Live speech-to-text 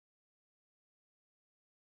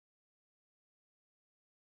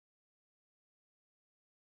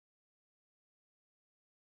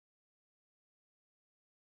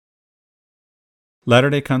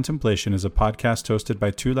Latter-day Contemplation is a podcast hosted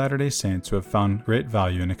by two Latter-day Saints who have found great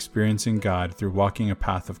value in experiencing God through walking a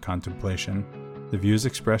path of contemplation. The views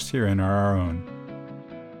expressed herein are our own.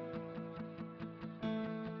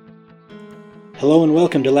 Hello and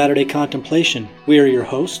welcome to Latter-day Contemplation. We are your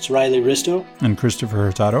hosts, Riley Risto And Christopher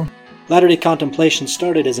Hurtado. Latter-day Contemplation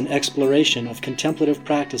started as an exploration of contemplative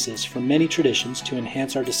practices from many traditions to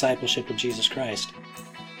enhance our discipleship of Jesus Christ.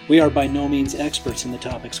 We are by no means experts in the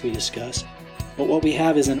topics we discuss, but what we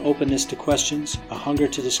have is an openness to questions, a hunger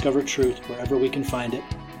to discover truth wherever we can find it,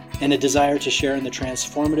 and a desire to share in the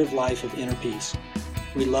transformative life of inner peace.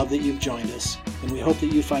 We love that you've joined us, and we hope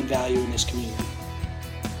that you find value in this community.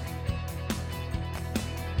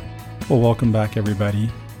 Well, welcome back, everybody.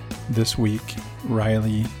 This week,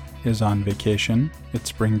 Riley is on vacation. It's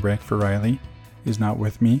spring break for Riley. He's not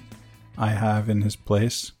with me. I have in his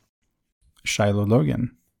place Shiloh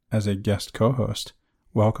Logan as a guest co-host.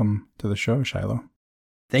 Welcome to the show, Shiloh.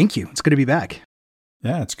 Thank you. It's good to be back.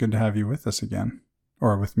 Yeah, it's good to have you with us again,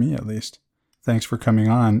 or with me at least. Thanks for coming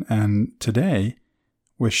on. And today,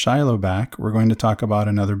 with Shiloh back, we're going to talk about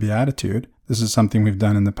another beatitude. This is something we've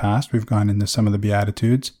done in the past. We've gone into some of the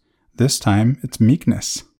beatitudes. This time, it's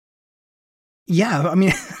meekness. Yeah, I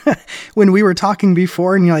mean, when we were talking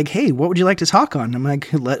before and you're like, hey, what would you like to talk on? I'm like,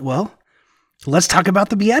 let's talk about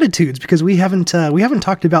the Beatitudes because we haven't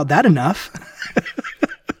talked about that enough.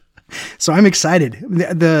 So I'm excited.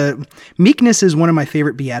 The meekness is one of my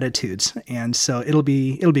favorite Beatitudes, and so it'll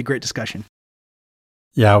be a great discussion.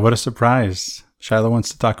 Yeah, what a surprise. Shiloh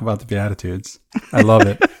wants to talk about the Beatitudes. I love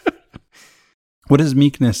it. What does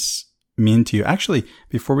meekness mean to you? Actually,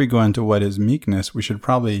 before we go into what is meekness, we should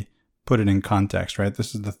probably put it in context, right?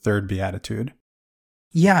 This is the third Beatitude.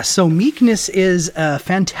 Yeah, so meekness is a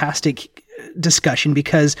fantastic discussion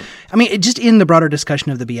because, I mean, just in the broader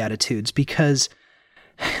discussion of the Beatitudes, because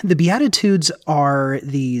the Beatitudes are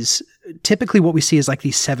these, typically what we see is like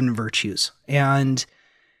these 7 virtues. And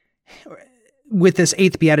with this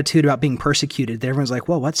 8th Beatitude about being persecuted, everyone's like,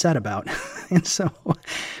 well, what's that about? And so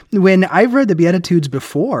when I've read the Beatitudes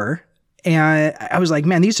before, and I was like,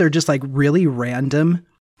 man, these are just like really random,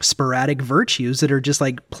 sporadic virtues that are just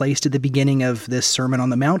like placed at the beginning of this Sermon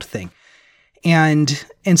on the Mount thing. And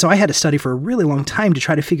so I had to study for a really long time to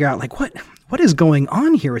try to figure out like, what is going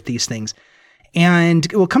on here with these things? And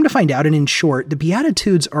we'll come to find out, and in short, the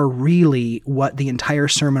Beatitudes are really what the entire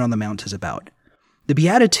Sermon on the Mount is about. The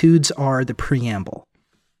Beatitudes are the preamble.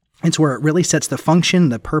 It's where it really sets the function,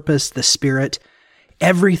 the purpose, the spirit,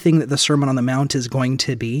 everything that the Sermon on the Mount is going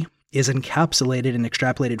to be is encapsulated and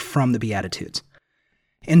extrapolated from the Beatitudes.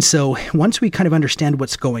 And so once we kind of understand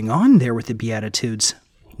what's going on there with the Beatitudes,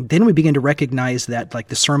 then we begin to recognize that like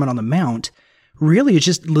the Sermon on the Mount really is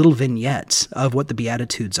just little vignettes of what the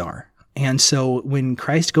Beatitudes are. And so when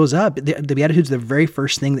Christ goes up, the Beatitudes are the very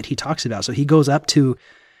first thing that he talks about. So he goes up to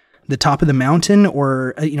the top of the mountain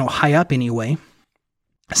or, high up anyway,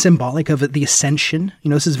 symbolic of the ascension.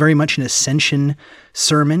 This is very much an ascension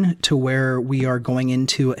sermon to where we are going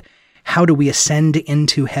into how do we ascend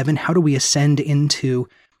into heaven? How do we ascend into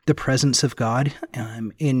the presence of God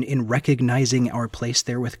in recognizing our place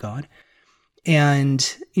there with God?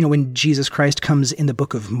 And, when Jesus Christ comes in the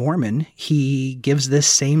Book of Mormon, he gives this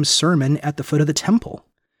same sermon at the foot of the temple.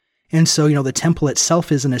 And so, the temple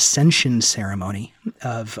itself is an ascension ceremony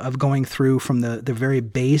of going through from the very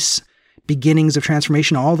base beginnings of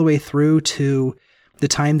transformation all the way through to the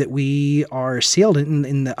time that we are sealed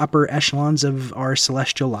in the upper echelons of our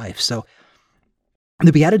celestial life. So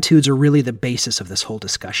the Beatitudes are really the basis of this whole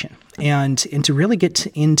discussion. And to really get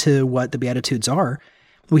into what the Beatitudes are,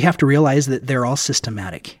 we have to realize that they're all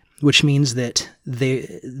systematic, which means that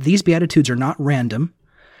these Beatitudes are not random.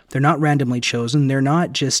 They're not randomly chosen. They're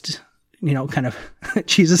not just, kind of,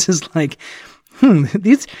 Jesus is like,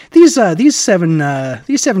 these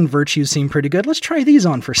 7 virtues seem pretty good. Let's try these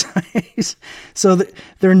on for size. So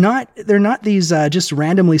they're not these just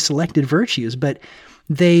randomly selected virtues, but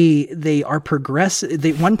they are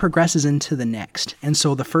one progresses into the next. And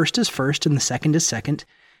so the first is first and the second is second.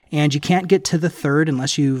 And you can't get to the third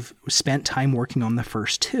unless you've spent time working on the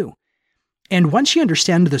first 2. And once you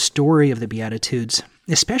understand the story of the Beatitudes,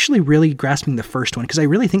 especially really grasping the first one, because I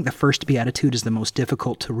really think the first Beatitude is the most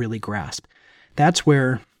difficult to really grasp. That's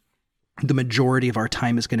where the majority of our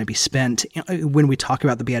time is going to be spent when we talk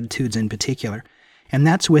about the Beatitudes in particular. And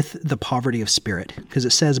that's with the poverty of spirit, because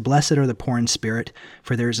it says, blessed are the poor in spirit,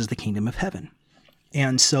 for theirs is the kingdom of heaven.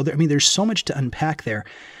 And so, there's so much to unpack there.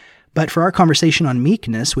 But for our conversation on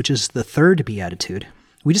meekness, which is the third Beatitude,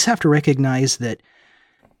 we just have to recognize that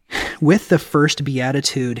with the first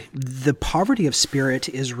Beatitude, the poverty of spirit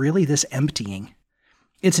is really this emptying.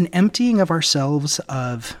 It's an emptying of ourselves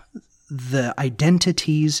of the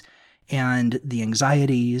identities and the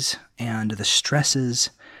anxieties and the stresses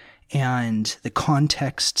and the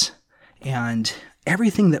contexts and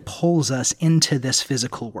everything that pulls us into this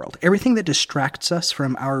physical world, everything that distracts us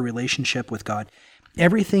from our relationship with God,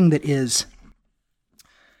 everything that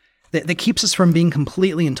keeps us from being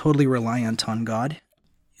completely and totally reliant on God.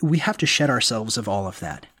 We have to shed ourselves of all of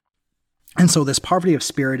that. And so this poverty of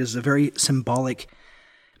spirit is a very symbolic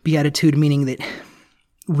beatitude, meaning that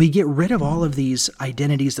we get rid of all of these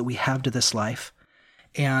identities that we have to this life,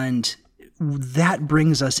 and that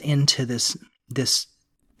brings us into this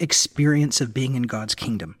experience of being in God's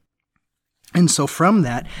kingdom. And so from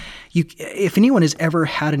that, if anyone has ever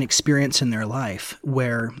had an experience in their life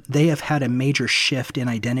where they have had a major shift in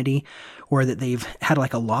identity, or that they've had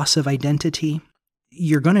like a loss of identity,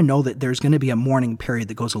 you're going to know that there's going to be a mourning period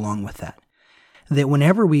that goes along with that. That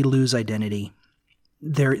whenever we lose identity,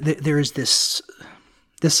 there is this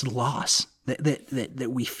loss that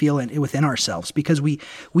we feel within ourselves, because we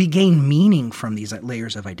gain meaning from these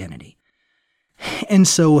layers of identity. And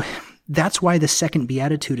so that's why the second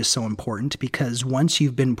beatitude is so important, because once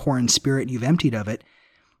you've been poor in spirit and you've emptied of it,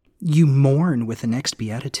 you mourn with the next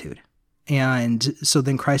beatitude. And so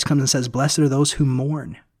then Christ comes and says, "Blessed are those who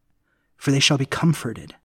mourn, for they shall be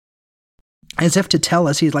comforted." As if to tell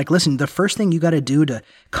us, he's like, listen, the first thing you got to do to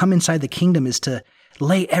come inside the kingdom is to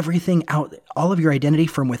lay everything out, all of your identity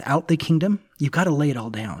from without the kingdom. You've got to lay it all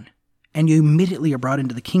down. And you immediately are brought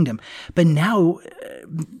into the kingdom. But now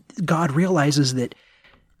God realizes that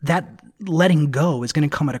letting go is going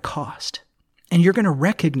to come at a cost. And you're going to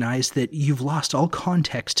recognize that you've lost all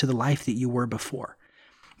context to the life that you were before.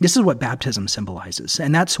 This is what baptism symbolizes.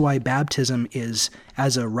 And that's why baptism is,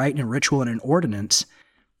 as a rite and a ritual and an ordinance,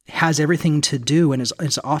 has everything to do and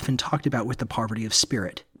is often talked about with the poverty of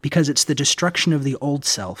spirit, because it's the destruction of the old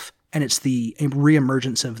self and it's the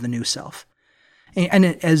reemergence of the new self. And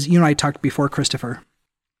as you and I talked before, Christopher,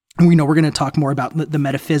 we know we're going to talk more about the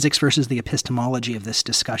metaphysics versus the epistemology of this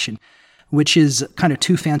discussion, which is kind of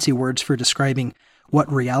two fancy words for describing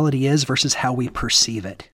what reality is versus how we perceive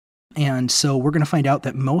it. And so we're going to find out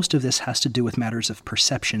that most of this has to do with matters of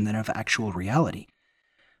perception than of actual reality.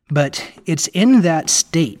 But it's in that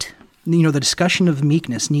state, the discussion of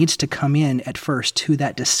meekness needs to come in at first to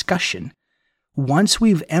that discussion. Once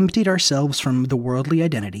we've emptied ourselves from the worldly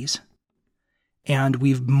identities and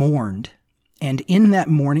we've mourned, and in that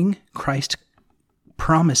mourning, Christ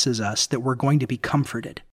promises us that we're going to be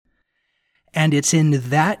comforted. And it's in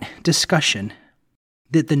that discussion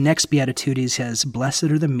that the next beatitude says, "Blessed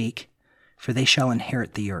are the meek, for they shall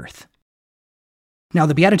inherit the earth." Now,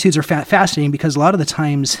 the Beatitudes are fascinating because a lot of the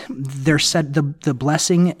times they're set, the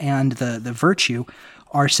blessing and the virtue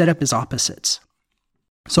are set up as opposites.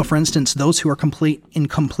 So, for instance, those who are in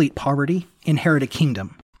complete poverty inherit a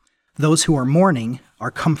kingdom. Those who are mourning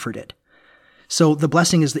are comforted. So the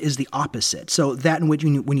blessing is the opposite. So that in which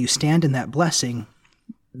when you stand in that blessing,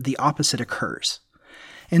 the opposite occurs.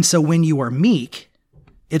 And so when you are meek,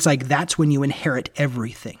 it's like that's when you inherit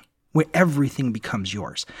everything, where everything becomes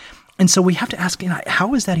yours. And so we have to ask,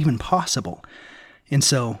 how is that even possible? And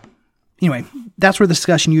so, anyway, that's where the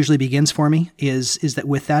discussion usually begins for me, is that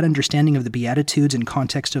with that understanding of the Beatitudes in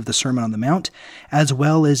context of the Sermon on the Mount, as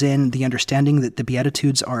well as in the understanding that the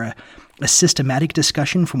Beatitudes are a systematic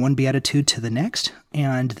discussion from one Beatitude to the next,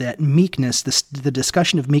 and that meekness, the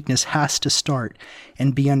discussion of meekness has to start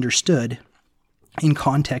and be understood in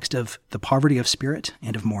context of the poverty of spirit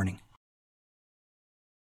and of mourning.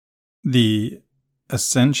 The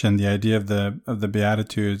ascension, the idea of the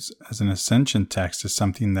Beatitudes as an ascension text, is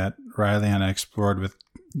something that Riley and I explored with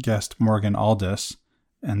guest Morgan Aldis,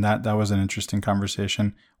 and that was an interesting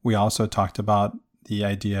conversation. We also talked about the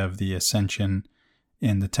idea of the ascension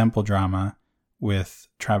in the temple drama with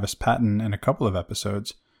Travis Patton in a couple of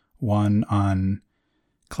episodes, one on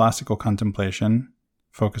classical contemplation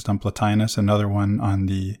focused on Plotinus, another one on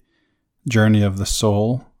the journey of the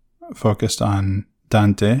soul focused on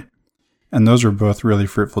Dante. And those were both really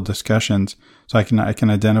fruitful discussions. So I can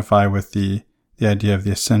identify with the idea of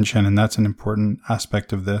the ascension, and that's an important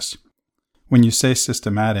aspect of this. When you say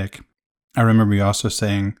systematic, I remember you also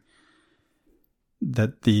saying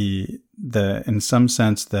that in some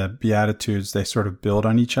sense the Beatitudes, they sort of build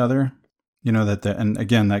on each other. And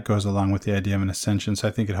again, that goes along with the idea of an ascension. So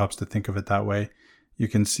I think it helps to think of it that way. You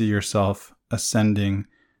can see yourself ascending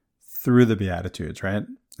through the Beatitudes, right?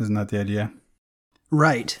 Isn't that the idea?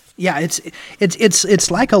 Right. Yeah,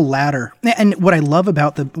 it's like a ladder. And what I love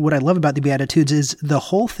about the Beatitudes is the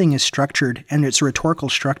whole thing is structured, and its rhetorical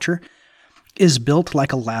structure is built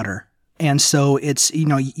like a ladder. And so it's,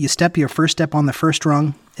 you step your first step on the first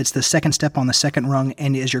rung, it's the second step on the second rung,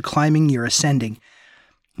 and as you're climbing, you're ascending.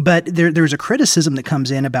 But there's a criticism that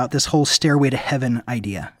comes in about this whole stairway to heaven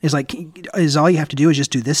idea. Is all you have to do is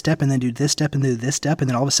just do this step and then do this step and do this step, and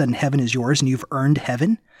then all of a sudden heaven is yours and you've earned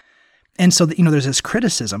heaven? And so, there's this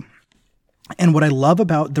criticism. And what I love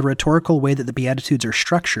about the rhetorical way that the Beatitudes are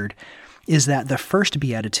structured is that the first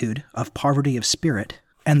Beatitude of poverty of spirit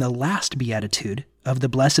and the last Beatitude of the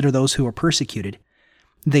blessed are those who are persecuted,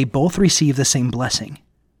 they both receive the same blessing.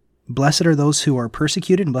 Blessed are those who are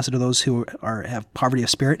persecuted, and blessed are those who have poverty of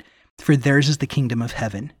spirit, for theirs is the kingdom of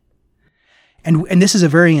heaven. And this is a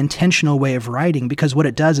very intentional way of writing, because what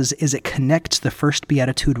it does is it connects the first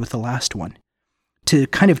Beatitude with the last one, to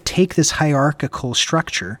kind of take this hierarchical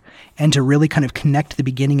structure and to really kind of connect the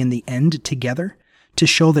beginning and the end together to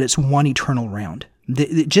show that it's one eternal round.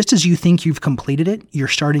 Just as you think you've completed it, you're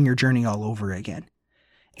starting your journey all over again.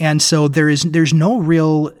 And so there's no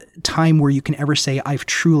real time where you can ever say, I've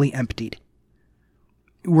truly emptied,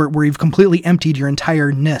 where you've completely emptied your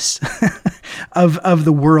entire-ness of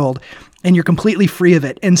the world, and you're completely free of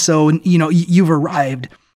it. And so, you've arrived.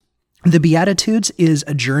 The Beatitudes is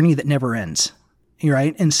a journey that never ends,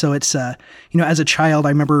 right? And so it's, as a child, I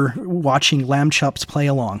remember watching Lamb Chops Play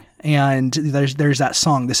Along, and there's that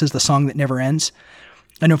song, This is the Song That Never Ends.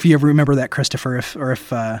 I don't know if you ever remember that, Christopher,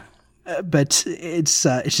 but it's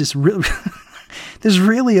just really this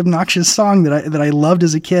really obnoxious song that I loved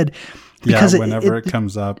as a kid. Because whenever it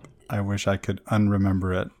comes up, I wish I could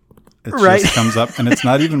unremember it. It right? Just comes up, and it's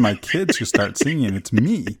not even my kids who start singing; it's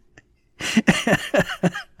me.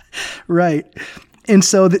 Right, and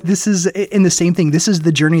so this is in the same thing. This is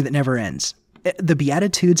the journey that never ends. The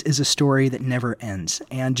Beatitudes is a story that never ends,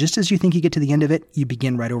 and just as you think you get to the end of it, you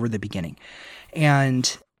begin right over the beginning,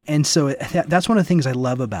 And so that's one of the things I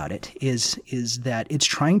love about it is that it's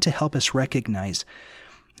trying to help us recognize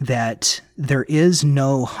that there is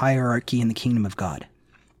no hierarchy in the kingdom of God.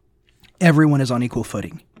 Everyone is on equal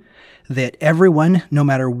footing. That everyone, no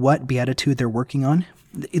matter what beatitude they're working on,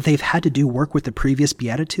 they've had to do work with the previous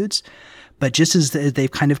beatitudes, but just as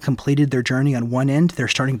they've kind of completed their journey on one end, they're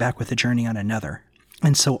starting back with the journey on another.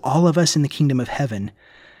 And so all of us in the kingdom of heaven,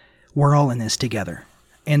 we're all in this together.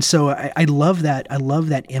 And so I love that. I love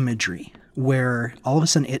that imagery where all of a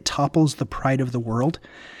sudden it topples the pride of the world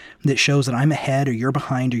that shows that I'm ahead or you're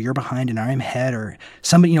behind and I'm ahead or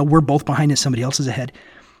somebody, we're both behind and somebody else is ahead.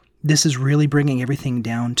 This is really bringing everything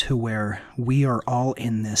down to where we are all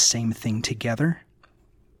in this same thing together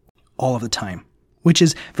all of the time, which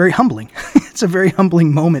is very humbling. It's a very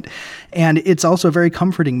humbling moment. And it's also a very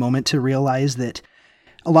comforting moment to realize that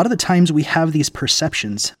a lot of the times we have these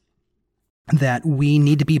perceptions that we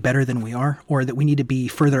need to be better than we are, or that we need to be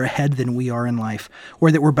further ahead than we are in life,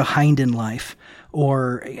 or that we're behind in life,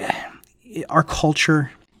 or our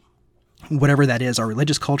culture, whatever that is, our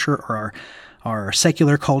religious culture or our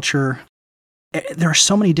secular culture. There are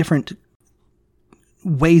so many different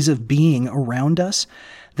ways of being around us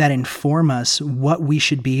that inform us what we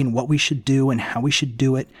should be and what we should do and how we should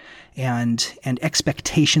do it, and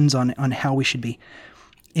expectations on how we should be.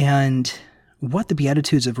 And what the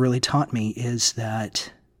Beatitudes have really taught me is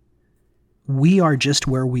that we are just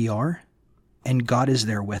where we are, and God is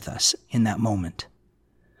there with us in that moment.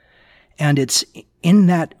 And it's in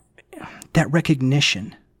that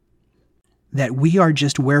recognition that we are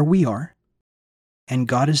just where we are, and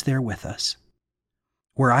God is there with us,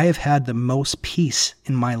 where I have had the most peace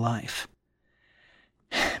in my life.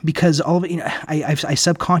 Because all of it, I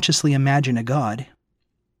subconsciously imagine a God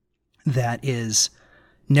that is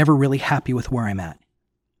never really happy with where I'm at.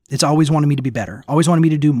 It's always wanting me to be better, always wanting me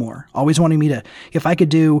to do more, always wanting me to, if I could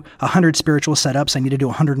do 100 spiritual setups, I need to do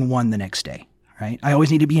 101 the next day, right? I always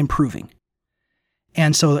need to be improving.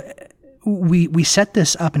 And so we set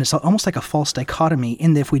this up, and it's almost like a false dichotomy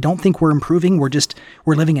in that if we don't think we're improving,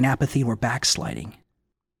 we're living in apathy, we're backsliding.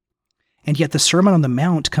 And yet the Sermon on the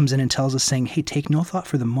Mount comes in and tells us saying, hey, take no thought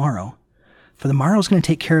for the morrow. For the morrow is going to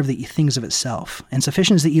take care of the things of itself, and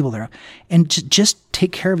sufficient is the evil thereof. And just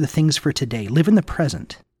take care of the things for today. Live in the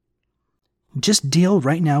present. Just deal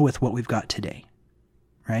right now with what we've got today,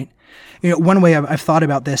 right? One way I've thought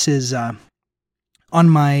about this is on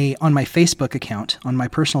my Facebook account, on my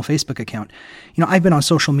personal Facebook account. I've been on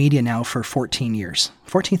social media now for 14 years.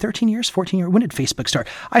 13 years? 14 years? When did Facebook start?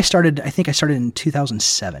 I think I started in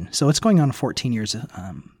 2007. So it's going on 14 years,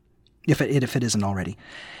 if it isn't already.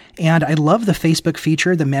 And I love the Facebook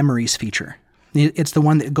feature, the memories feature. It's the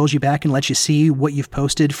one that goes you back and lets you see what you've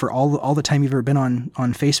posted for all the time you've ever been on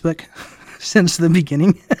Facebook since the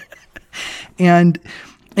beginning. And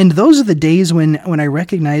those are the days when I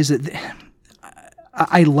recognize that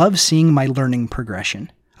I love seeing my learning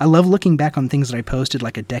progression. I love looking back on things that I posted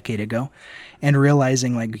like a decade ago and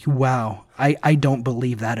realizing like, wow, I don't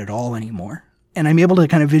believe that at all anymore. And I'm able to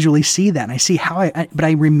kind of visually see that. And I see how but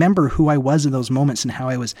I remember who I was in those moments and how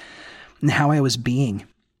I was being.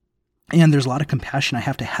 And there's a lot of compassion I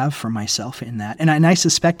have to have for myself in that. And I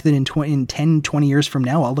suspect that in 10, 20 years from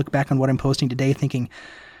now, I'll look back on what I'm posting today thinking,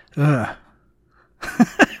 ugh.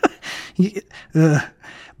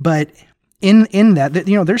 But in that,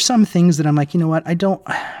 there's some things that I'm like, you know what,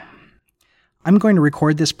 I'm going to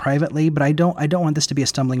record this privately, but I don't want this to be a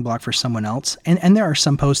stumbling block for someone else. And there are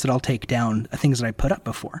some posts that I'll take down, things that I put up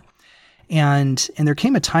before. And there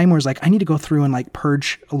came a time where it's like, I need to go through and like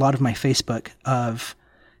purge a lot of my Facebook of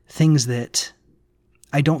things that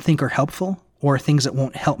I don't think are helpful or things that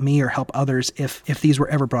won't help me or help others if these were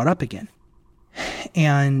ever brought up again.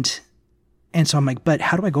 And so I'm like, but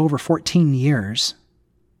how do I go over 14 years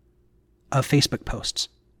of Facebook posts?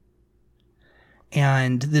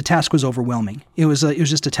 And the task was overwhelming. It was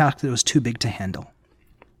just a task that was too big to handle.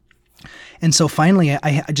 And so finally,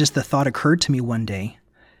 the thought occurred to me one day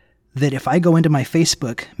that if I go into my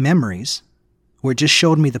Facebook memories, where it just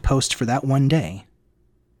showed me the post for that one day,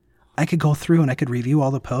 I could go through and I could review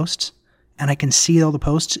all the posts, and I can see all the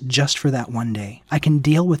posts just for that one day. I can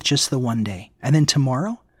deal with just the one day. And then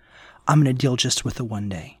tomorrow, I'm going to deal just with the one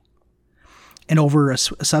day. And over a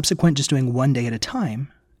subsequent, just doing one day at a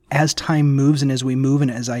time, as time moves and as we move and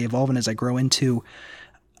as I evolve and as I grow into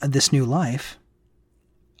this new life,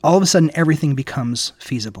 all of a sudden everything becomes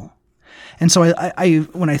feasible. And so I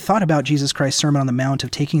when I thought about Jesus Christ's Sermon on the Mount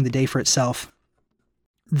of taking the day for itself,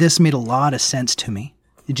 this made a lot of sense to me.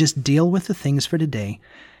 You just deal with the things for today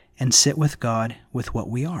and sit with God with what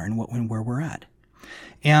we are and where we're at.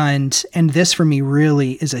 And this for me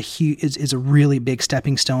really is a really big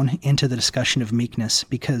stepping stone into the discussion of meekness,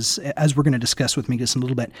 because as we're going to discuss with meekness in a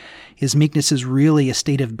little bit, meekness is really a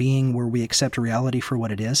state of being where we accept reality for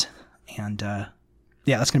what it is. And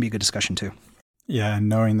that's going to be a good discussion too. Yeah, and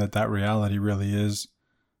knowing that reality really is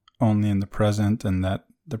only in the present, and that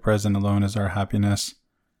the present alone is our happiness,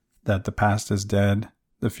 that the past is dead,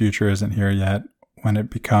 the future isn't here yet. When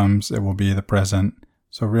it becomes, it will be the present.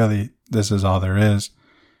 So really, this is all there is.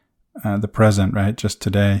 The present, right? Just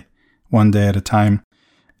today, one day at a time.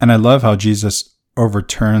 And I love how Jesus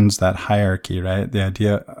overturns that hierarchy, right? The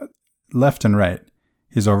idea, left and right.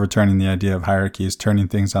 He's overturning the idea of hierarchy. He's turning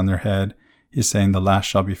things on their head. He's saying the last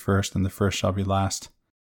shall be first and the first shall be last.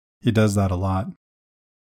 He does that a lot.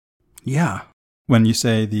 Yeah. When you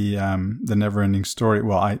say the never-ending story,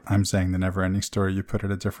 well, I'm saying the never-ending story. You put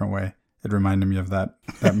it a different way. It reminded me of that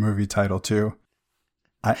movie title too.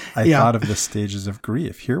 I thought of the stages of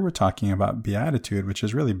grief. Here we're talking about beatitude, which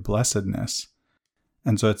is really blessedness.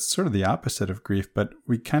 And so it's sort of the opposite of grief, but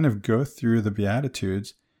we kind of go through the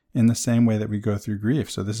beatitudes in the same way that we go through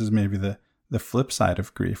grief. So this is maybe the flip side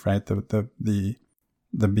of grief, right? The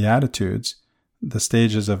beatitudes, the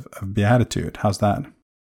stages of beatitude. How's that?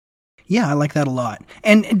 Yeah, I like that a lot.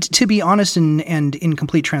 And to be honest and in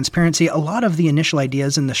complete transparency, a lot of the initial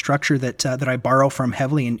ideas and the structure that I borrow from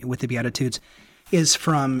heavily with the Beatitudes is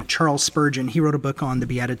from Charles Spurgeon. He wrote a book on the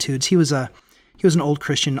Beatitudes. He was an old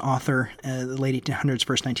Christian author, the late 1800s,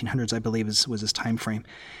 first 1900s, I believe, was his time frame.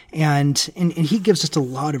 And he gives us a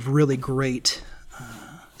lot of really great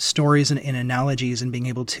stories and analogies and being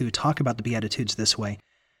able to talk about the Beatitudes this way.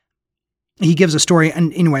 He gives a story,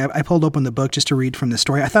 and anyway, I pulled open the book just to read from the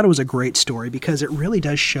story. I thought it was a great story because it really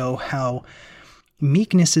does show how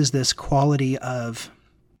meekness is this quality of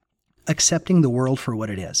accepting the world for what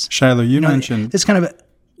it is. Shiloh, you mentioned it's kind of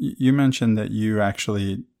you mentioned that you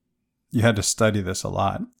had to study this a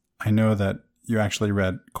lot. I know that you actually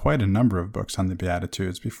read quite a number of books on the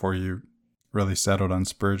Beatitudes before you really settled on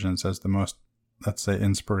Spurgeon's as the most, let's say,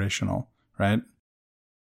 inspirational, right?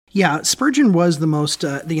 Yeah, Spurgeon was the most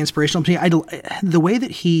the inspirational. The way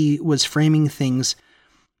that he was framing things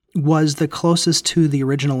was the closest to the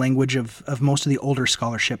original language of most of the older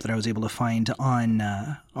scholarship that I was able to find on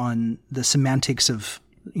the semantics of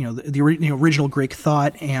the original Greek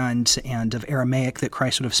thought and of Aramaic that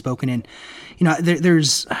Christ would have spoken in.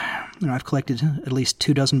 There's I've collected at least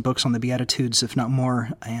 24 books on the Beatitudes, if not more,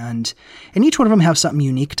 and each one of them have something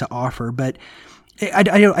unique to offer. But I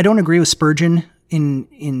don't agree with Spurgeon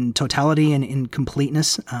in totality and in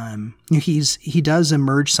completeness. He does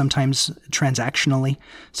emerge sometimes transactionally.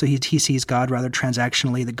 So he sees God rather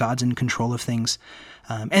transactionally, that God's in control of things.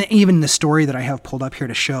 And even the story that I have pulled up here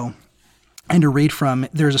to show and to read from,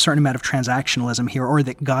 there's a certain amount of transactionalism here, or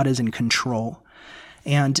that God is in control.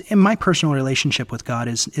 And in my personal relationship with God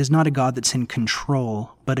is not a God that's in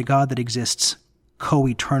control, but a God that exists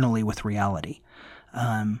co-eternally with reality.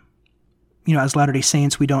 As Latter-day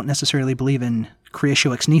Saints, we don't necessarily believe in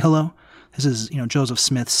creatio ex nihilo. This is, Joseph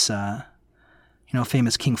Smith's,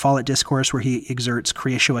 famous King Follett discourse where he exerts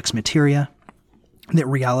creatio ex materia, that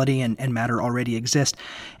reality and matter already exist.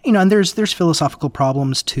 And there's philosophical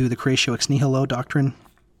problems to the creatio ex nihilo doctrine.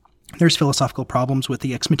 There's philosophical problems with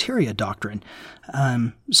the ex materia doctrine.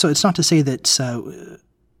 So it's not to say that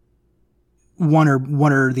one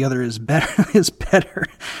or the other is better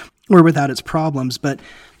or without its problems, but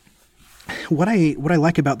what I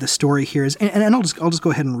like about this story here is, and I'll just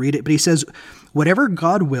go ahead and read it, but he says, "Whatever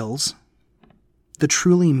God wills, the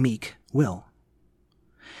truly meek will.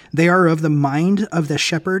 They are of the mind of the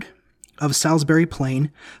shepherd of Salisbury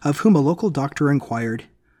Plain, of whom a local doctor inquired,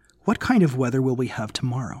 'What kind of weather will we have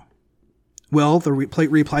tomorrow?' 'Well,'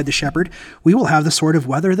 replied the shepherd, 'we will have the sort of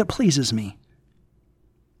weather that pleases me.'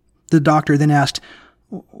 The doctor then asked,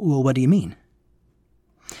 'Well, what do you mean?'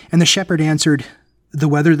 And the shepherd answered, 'The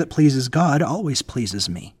weather that pleases God always pleases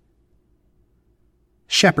me.'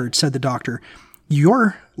 'Shepherd,' said the doctor,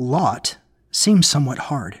 'your lot seems somewhat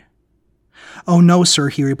hard.' 'Oh, no, sir,'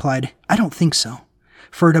 he replied, 'I don't think so,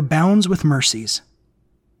 for it abounds with mercies.'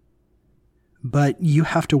 'But you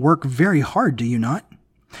have to work very hard, do you not?'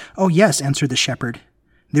 'Oh, yes,' answered the shepherd.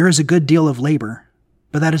 'There is a good deal of labor,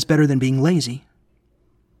 but that is better than being lazy.'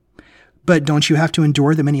 'But don't you have to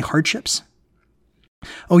endure the many hardships?'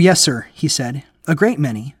 'Oh, yes, sir,' he said, 'a great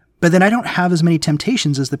many. But then I don't have as many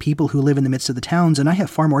temptations as the people who live in the midst of the towns, and I have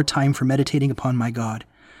far more time for meditating upon my God.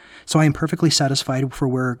 So I am perfectly satisfied for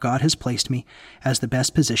where God has placed me as the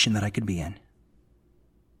best position that I could be in.'"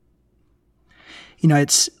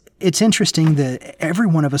 It's interesting that every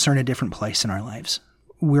one of us are in a different place in our lives.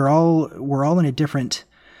 We're all in a different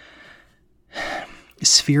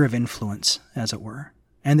sphere of influence, as it were.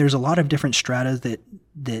 And there's a lot of different strata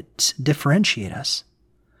that differentiate us.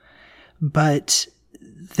 But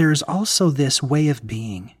there's also this way of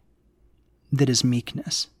being that is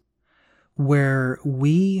meekness, where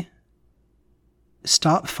we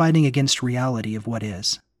stop fighting against reality of what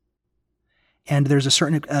is. And there's a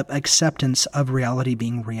certain acceptance of reality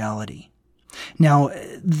being reality. Now,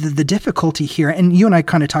 the difficulty here, and you and I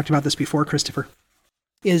kind of talked about this before, Christopher,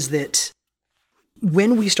 is that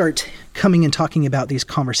when we start coming and talking about these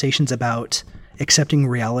conversations about accepting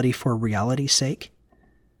reality for reality's sake,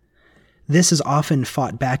 this is often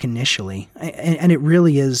fought back initially, and it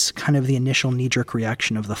really is kind of the initial knee-jerk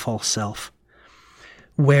reaction of the false self,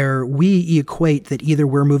 where we equate that either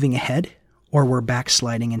we're moving ahead or we're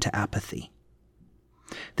backsliding into apathy.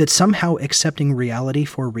 That somehow accepting reality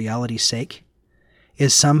for reality's sake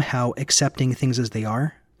is somehow accepting things as they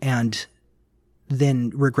are and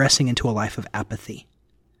then regressing into a life of apathy.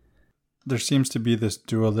 There seems to be this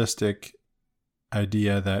dualistic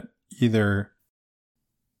idea that either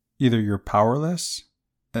you're powerless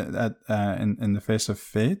in the face of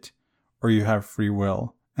fate, or you have free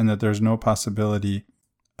will, and that there's no possibility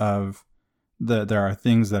of there are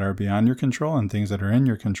things that are beyond your control and things that are in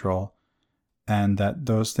your control, and that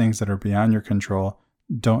those things that are beyond your control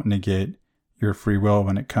don't negate your free will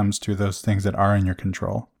when it comes to those things that are in your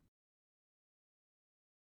control.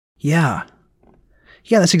 Yeah,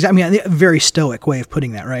 that's exactly a very stoic way of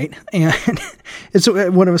putting that, right? And it's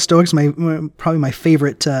one of the Stoics, probably my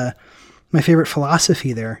favorite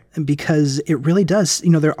philosophy there, because it really does.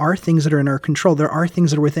 There are things that are in our control. There are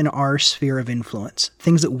things that are within our sphere of influence,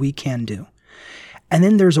 things that we can do, and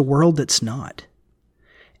then there's a world that's not,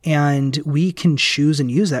 and we can choose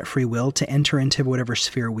and use that free will to enter into whatever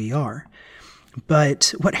sphere we are.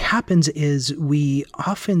 But what happens is we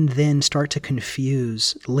often then start to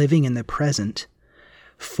confuse living in the present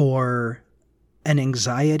for an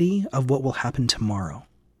anxiety of what will happen tomorrow.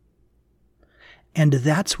 And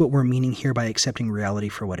that's what we're meaning here by accepting reality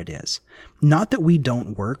for what it is. Not that we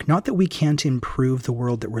don't work, not that we can't improve the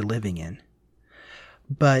world that we're living in,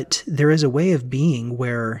 but there is a way of being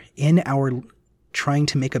where in our trying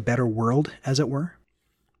to make a better world, as it were,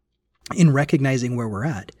 in recognizing where we're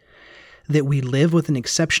at, that we live with an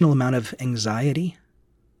exceptional amount of anxiety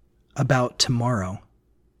about tomorrow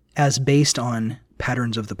as based on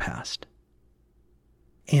patterns of the past.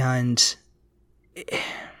 And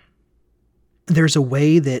there's a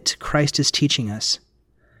way that Christ is teaching us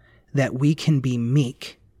that we can be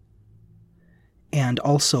meek and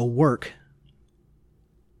also work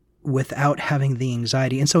without having the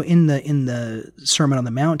anxiety. And so in the Sermon on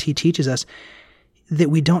the Mount, he teaches us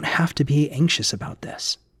that we don't have to be anxious about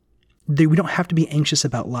this. We don't have to be anxious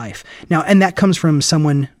about life. Now, and that comes from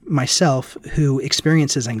someone, myself, who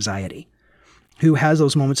experiences anxiety, who has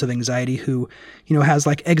those moments of anxiety, who, has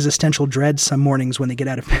like existential dread some mornings when they get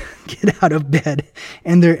out of bed,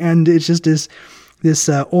 and it's just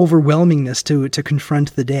overwhelmingness to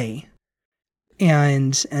confront the day.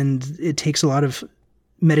 And it takes a lot of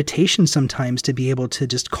meditation sometimes to be able to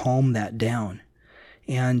just calm that down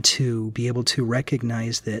and to be able to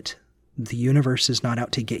recognize that the universe is not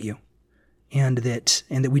out to get you. And that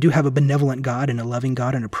we do have a benevolent God and a loving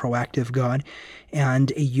God and a proactive God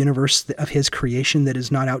and a universe of his creation that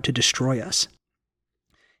is not out to destroy us.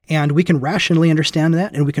 And we can rationally understand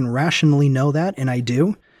that, and we can rationally know that, and I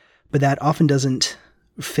do, but that often doesn't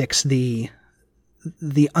fix the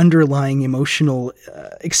underlying emotional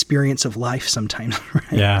experience of life sometimes,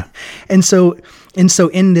 right? Yeah. And so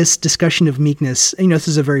in this discussion of meekness, this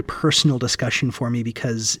is a very personal discussion for me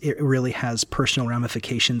because it really has personal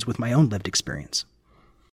ramifications with my own lived experience.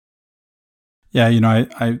 Yeah,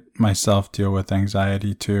 I myself deal with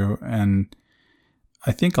anxiety too, and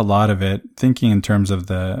I think a lot of it, thinking in terms of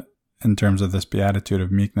this beatitude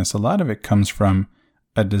of meekness, a lot of it comes from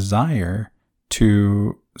a desire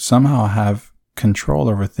to somehow have control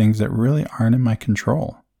over things that really aren't in my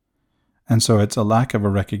control. And so it's a lack of a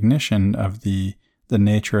recognition of the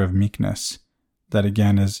nature of meekness that,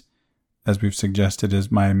 again, is, as we've suggested, is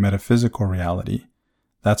my metaphysical reality.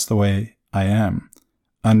 That's the way I am.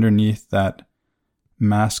 Underneath that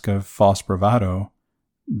mask of false bravado,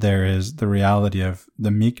 there is the reality of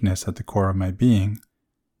the meekness at the core of my being,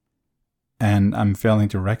 and I'm failing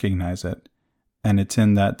to recognize it. And it's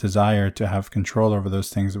in that desire to have control over those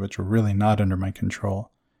things which are really not under my control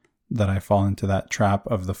that I fall into that trap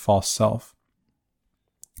of the false self,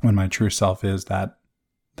 when my true self is that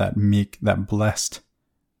meek, that blessed,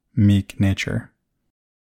 meek nature.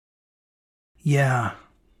 Yeah.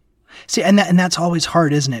 See, and that's always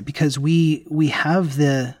hard, isn't it? Because we have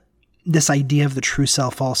this idea of the true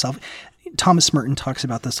self, false self. Thomas Merton talks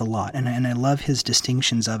about this a lot, and I love his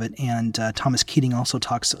distinctions of it. And Thomas Keating also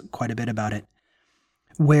talks quite a bit about it,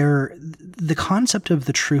 where the concept of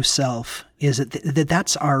the true self is that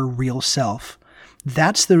that's our real self.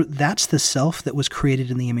 That's the self that was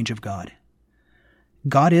created in the image of God.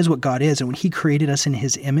 God is what God is, and when he created us in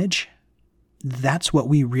his image, that's what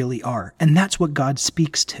we really are, and that's what God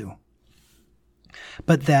speaks to.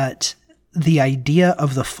 But that the idea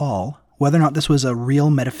of the fall, whether or not this was a real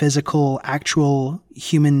metaphysical, actual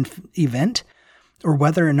human event, or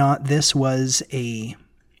whether or not this was a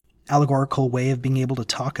allegorical way of being able to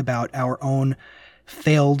talk about our own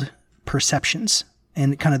failed perceptions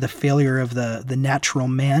and kind of the failure of the natural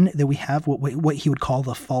man that we have, what he would call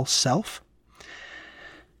the false self.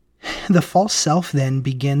 The false self then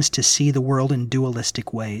begins to see the world in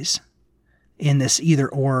dualistic ways, in this either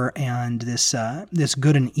or and this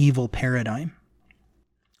good and evil paradigm.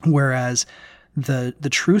 Whereas the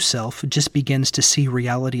true self just begins to see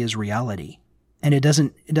reality as reality, and it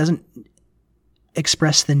doesn't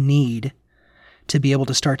express the need to be able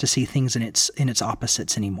to start to see things in its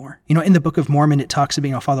opposites anymore. In the Book of Mormon, it talks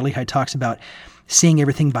about, Father Lehi talks about seeing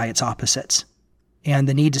everything by its opposites and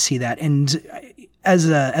the need to see that. And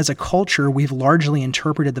as a culture, we've largely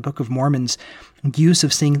interpreted the Book of Mormon's use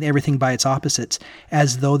of seeing everything by its opposites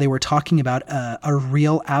as though they were talking about a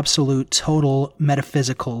real, absolute, total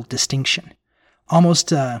metaphysical distinction. Almost,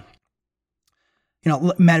 very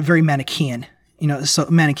Manichaean. So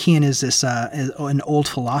Manichaean is this an old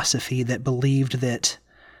philosophy that believed that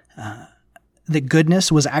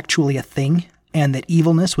goodness was actually a thing and that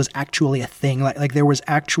evilness was actually a thing. Like there was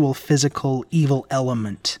actual physical evil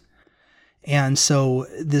element. And so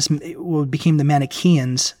this what became the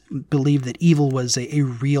Manichaeans believed that evil was a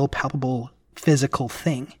real, palpable, physical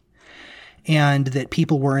thing, and that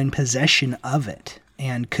people were in possession of it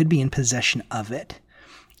and could be in possession of it.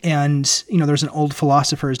 And, there's an old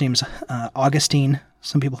philosopher, his name's Augustine.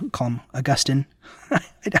 Some people call him Augustine.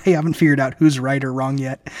 I haven't figured out who's right or wrong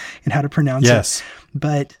yet and how to pronounce it.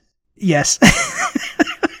 But yes.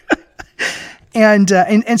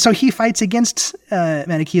 And so he fights against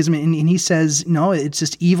Manichaeism, and he says, no, it's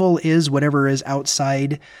just evil is whatever is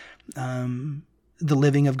outside the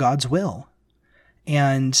living of God's will.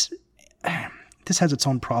 And this has its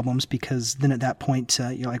own problems, because then at that point,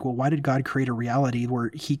 you're like, well, why did God create a reality where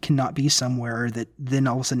he cannot be somewhere that then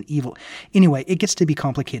all of a sudden evil? Anyway, it gets to be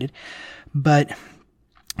complicated. But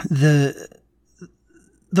the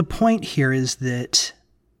point here is that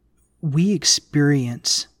we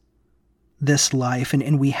experience this life,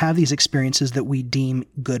 and we have these experiences that we deem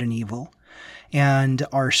good and evil. And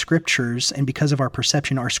our scriptures, and because of our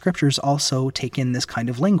perception, our scriptures also take in this kind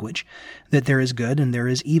of language, that there is good and there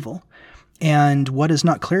is evil. And what is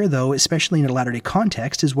not clear, though, especially in a Latter-day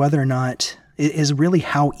context, is whether or not it is really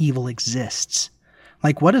how evil exists.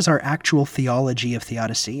 Like, what is our actual theology of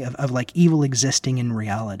theodicy, of like evil existing in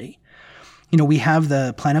reality? We have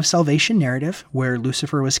the plan of salvation narrative where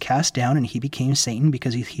Lucifer was cast down and he became Satan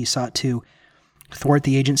because he sought to thwart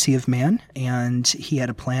the agency of man, and he had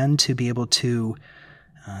a plan to be able to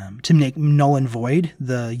make null and void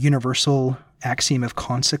the universal axiom of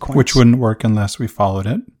consequence. Which wouldn't work unless we followed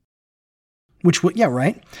it. Yeah,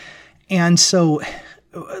 right. And so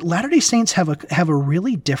Latter-day Saints have a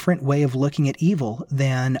really different way of looking at evil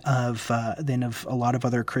than of a lot of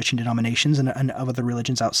other Christian denominations and of other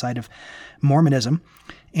religions outside of Mormonism.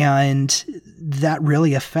 And that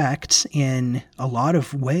really affects in a lot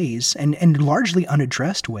of ways and largely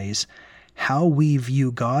unaddressed ways how we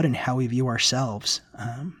view God and how we view ourselves.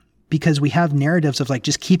 Because we have narratives of like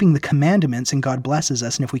just keeping the commandments and God blesses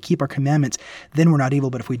us. And if we keep our commandments, then we're not evil.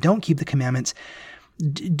 But if we don't keep the commandments,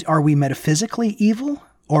 are we metaphysically evil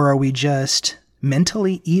or are we just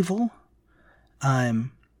mentally evil?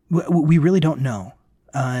 We really don't know.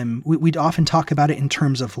 We'd often talk about it in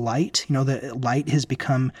terms of light. The light has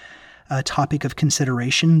become a topic of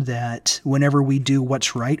consideration, that whenever we do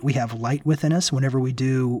what's right, we have light within us. Whenever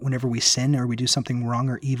we sin or we do something wrong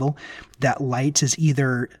or evil, that light is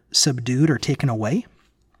either subdued or taken away.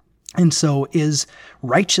 And so is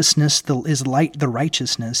righteousness, is light the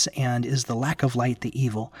righteousness, and is the lack of light the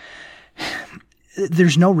evil?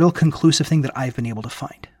 There's no real conclusive thing that I've been able to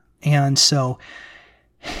find. And so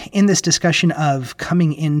in this discussion of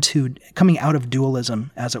coming out of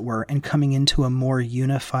dualism, as it were, and coming into a more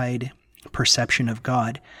unified perception of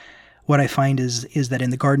God, what I find is that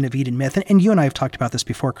in the Garden of Eden myth, and you and I have talked about this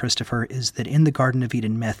before, Christopher, is that in the Garden of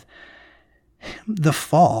Eden myth, the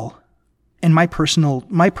fall, and my personal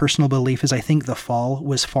belief is I think the fall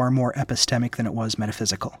was far more epistemic than it was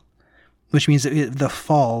metaphysical, which means that the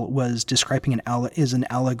fall was describing an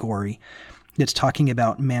allegory that's talking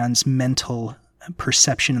about man's mental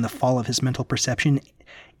perception and the fall of his mental perception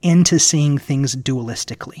into seeing things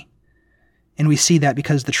dualistically. And we see that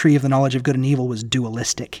because the tree of the knowledge of good and evil was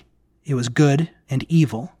dualistic. It was good and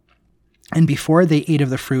evil. And before they ate of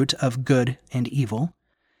the fruit of good and evil,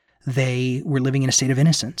 they were living in a state of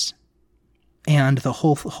innocence. And the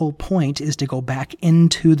whole point is to go back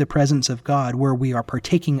into the presence of God where we are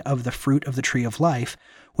partaking of the fruit of the tree of life,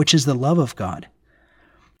 which is the love of God.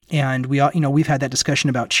 And we've had that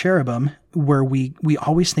discussion about cherubim, where we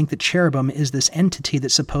always think that cherubim is this entity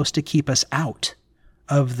that's supposed to keep us out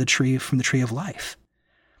of the tree, from the tree of life.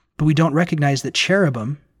 But we don't recognize that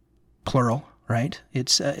cherubim, plural, right?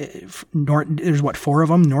 It's there's 4 of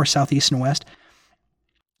them, north, south, east, and west,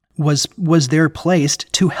 was there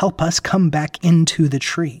placed to help us come back into the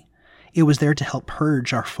tree. It was there to help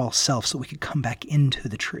purge our false self so we could come back into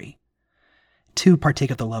the tree to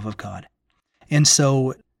partake of the love of God. And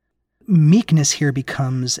so meekness here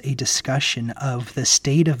becomes a discussion of the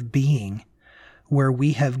state of being where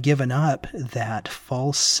we have given up that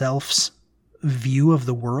false self's view of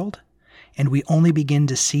the world, and we only begin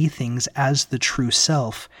to see things as the true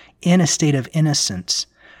self in a state of innocence,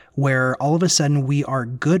 where all of a sudden we are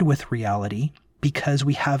good with reality because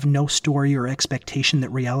we have no story or expectation that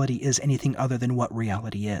reality is anything other than what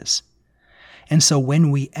reality is. And so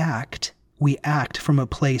when we act from a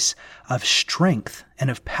place of strength and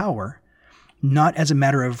of power, not as a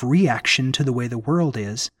matter of reaction to the way the world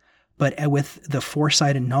is, but with the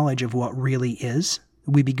foresight and knowledge of what really is.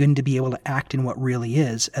 We begin to be able to act in what really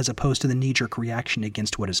is, as opposed to the knee-jerk reaction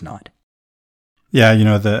against what is not. Yeah,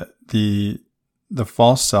 the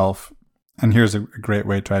false self, and here's a great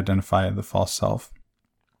way to identify the false self.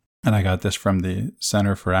 And I got this from the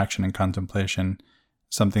Center for Action and Contemplation,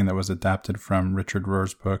 something that was adapted from Richard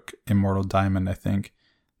Rohr's book, Immortal Diamond, I think.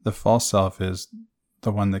 The false self is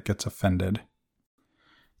the one that gets offended.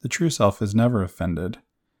 The true self is never offended.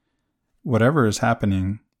 Whatever is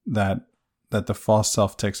happening that the false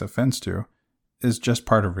self takes offense to is just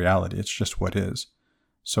part of reality. It's just what is.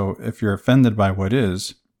 So if you're offended by what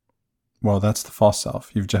is, well, that's the false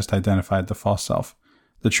self. You've just identified the false self.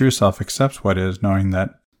 The true self accepts what is, knowing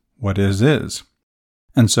that what is.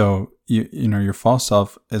 And so your false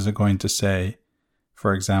self is going to say,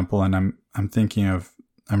 for example, and I'm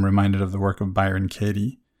reminded of the work of Byron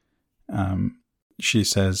Katie. She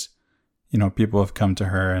says, people have come to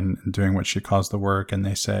her and doing what she calls the work, and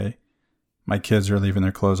they say, my kids are leaving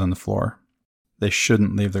their clothes on the floor. They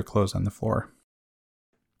shouldn't leave their clothes on the floor.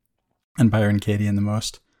 And Byron Katie, in the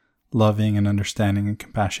most loving and understanding and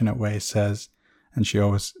compassionate way, says, and she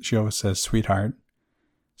always says, sweetheart,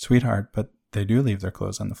 but they do leave their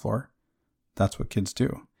clothes on the floor. That's what kids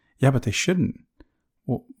do. Yeah, but they shouldn't.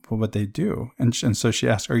 Well, but they do. And so she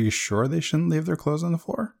asked, are you sure they shouldn't leave their clothes on the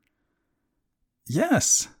floor?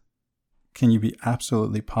 Yes. Can you be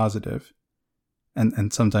absolutely positive?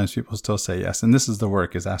 And sometimes people still say yes. And this is the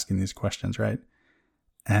work, is asking these questions, right?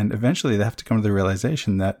 And eventually they have to come to the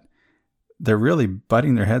realization that they're really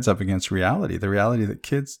butting their heads up against reality, the reality that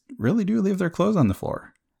kids really do leave their clothes on the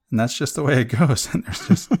floor. And that's just the way it goes. And there's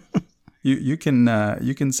just, you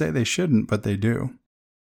can say they shouldn't, but they do.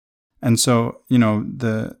 And so,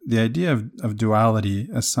 the idea of duality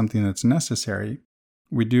as something that's necessary,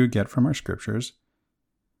 we do get from our scriptures.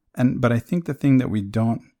 But I think the thing that we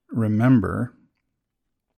don't remember,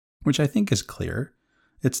 which I think is clear,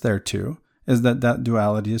 it's there too, is that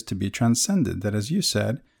duality is to be transcended. That, as you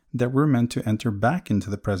said, that we're meant to enter back into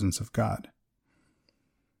the presence of God,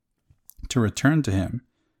 to return to Him,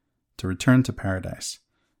 to return to paradise,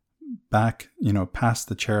 back, past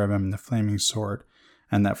the cherubim and the flaming sword.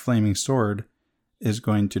 And that flaming sword is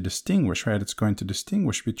going to distinguish, right? It's going to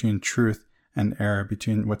distinguish between truth and error,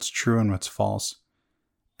 between what's true and what's false.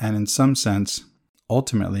 And in some sense,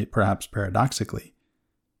 ultimately, perhaps paradoxically,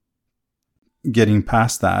 getting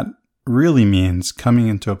past that really means coming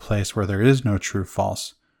into a place where there is no true,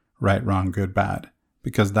 false, right, wrong, good, bad,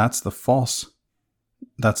 because that's the false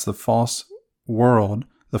world,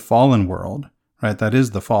 the fallen world, right? That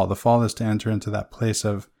is the fall. The fall is to enter into that place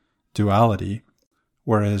of duality,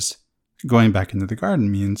 whereas going back into the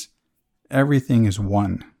garden means everything is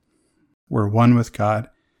one. We're one with God.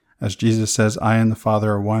 As Jesus says, I and the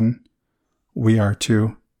Father are one. We are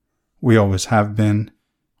too. We always have been.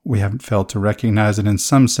 We haven't failed to recognize it. In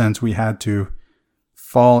some sense, we had to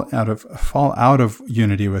fall out of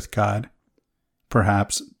unity with God,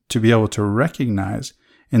 perhaps, to be able to recognize,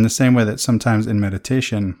 in the same way that sometimes in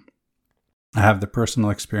meditation, I have the personal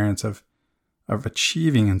experience of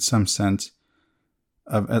achieving, in some sense,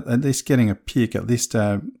 of at least getting a peek, at least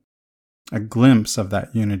a glimpse of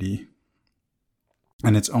that unity.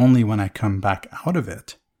 And it's only when I come back out of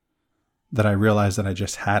it that I realize that I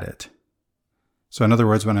just had it. So in other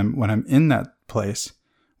words, when I'm in that place,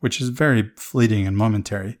 which is very fleeting and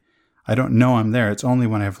momentary, I don't know I'm there. It's only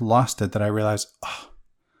when I've lost it that I realize,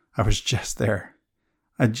 I was just there.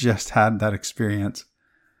 I just had that experience.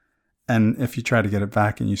 And if you try to get it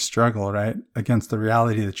back and you struggle, right, against the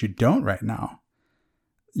reality that you don't right now,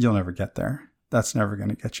 you'll never get there. That's never going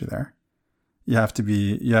to get you there. You have to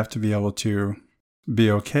be able to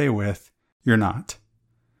be okay with you're not,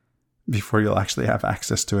 before you'll actually have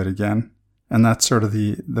access to it again. And that's sort of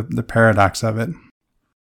the paradox of it.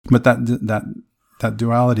 But that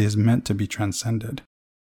duality is meant to be transcended.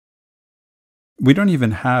 We don't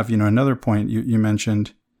even have, another point you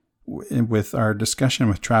mentioned with our discussion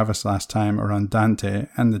with Travis last time around Dante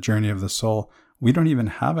and the journey of the soul. We don't even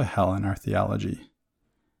have a hell in our theology.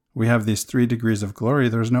 We have these 3 degrees of glory.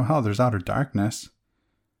 There's no hell. There's outer darkness.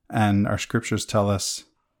 And our scriptures tell us,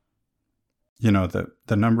 the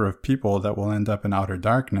number of people that will end up in outer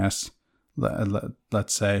darkness,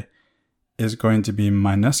 let's say, is going to be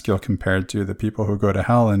minuscule compared to the people who go to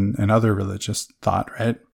hell in other religious thought,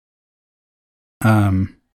 right?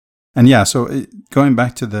 So going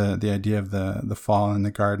back to the idea of the fall in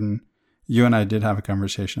the garden, you and I did have a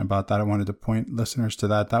conversation about that. I wanted to point listeners to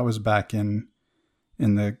that. That was back in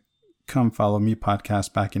the Come Follow Me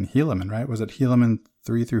podcast back in Helaman, right? Was it Helaman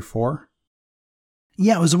 3-4?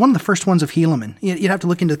 Yeah, it was one of the first ones of Helaman. You'd have to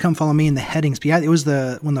look into the Come Follow Me in the headings, but yeah, it was one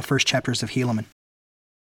of the first chapters of Helaman.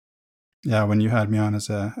 Yeah, when you had me on as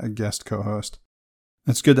a guest co-host.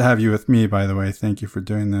 It's good to have you with me, by the way. Thank you for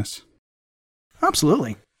doing this.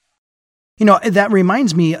 Absolutely. That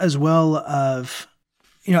reminds me as well of,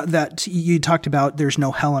 that you talked about there's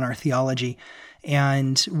no hell in our theology.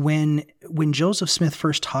 And when Joseph Smith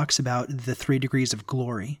first talks about the 3 degrees of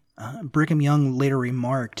glory, Brigham Young later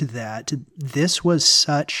remarked that this was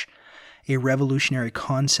such a revolutionary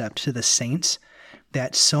concept to the saints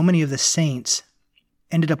that so many of the saints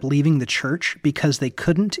ended up leaving the church because they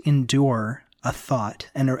couldn't endure a thought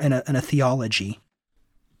and a theology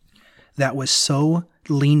that was so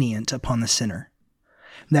lenient upon the sinner,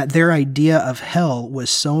 that their idea of hell was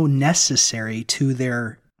so necessary to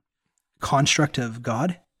their construct of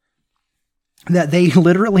God that they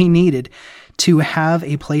literally needed to have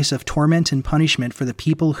a place of torment and punishment for the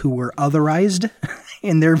people who were otherized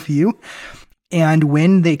in their view. And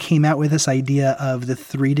when they came out with this idea of the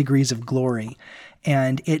 3 degrees of glory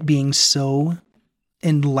and it being so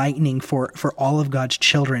enlightening for all of God's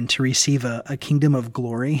children to receive a kingdom of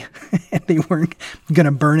glory, and they weren't going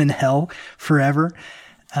to burn in hell forever,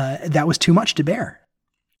 that was too much to bear.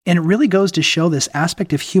 And it really goes to show this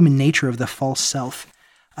aspect of human nature of the false self,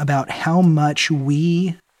 about how much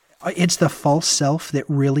it's the false self that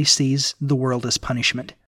really sees the world as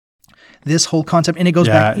punishment. This whole concept, and it goes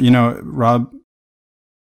back. Rob.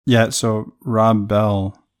 Yeah, so Rob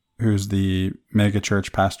Bell, who's the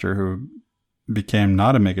megachurch pastor who became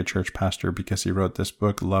not a megachurch pastor because he wrote this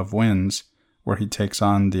book, Love Wins, where he takes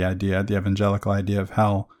on the evangelical idea of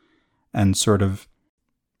hell, and sort of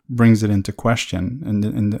brings it into question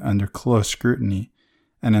and under close scrutiny,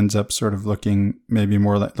 and ends up sort of looking at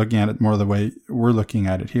it more the way we're looking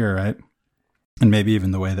at it here, right? And maybe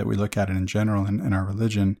even the way that we look at it in general in our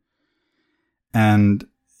religion. And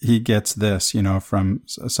he gets this, from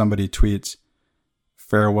somebody tweets,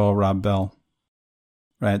 "Farewell, Rob Bell,"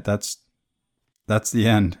 right? That's the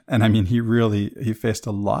end. And I mean, he faced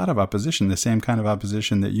a lot of opposition, the same kind of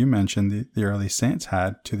opposition that you mentioned the early saints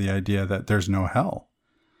had to the idea that there's no hell.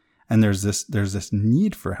 And there's this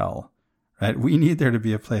need for hell, right? We need there to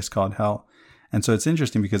be a place called hell. And so it's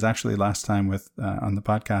interesting because actually last time on the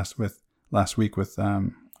podcast last week with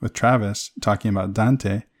Travis talking about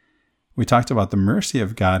Dante, we talked about the mercy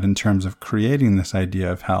of God in terms of creating this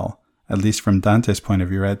idea of hell, at least from Dante's point of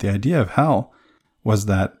view, right? The idea of hell was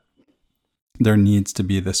that there needs to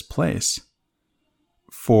be this place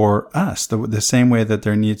for us, the same way that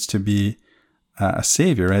there needs to be a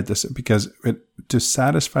savior, right? To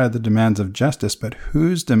satisfy the demands of justice, but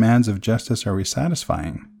whose demands of justice are we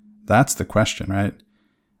satisfying? That's the question, right?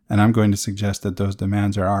 And I'm going to suggest that those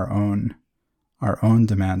demands are our own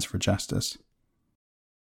demands for justice.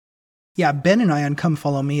 Yeah, Ben and I on Come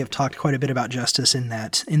Follow Me have talked quite a bit about justice in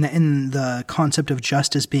the concept of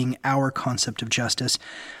justice being our concept of justice.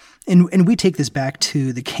 And we take this back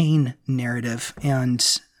to the Cain narrative,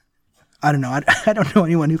 and I don't know, I don't know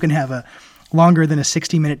anyone who can have a longer than a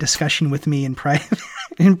 60-minute discussion with me in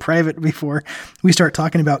private before we start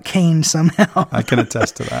talking about Cain somehow. I can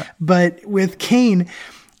attest to that. But with Cain,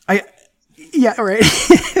 yeah, right.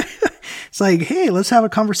 It's like, hey, let's have a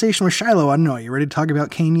conversation with Shiloh. I don't know. You ready to talk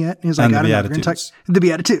about Cain yet? And he's like, I don't know. We're going to talk the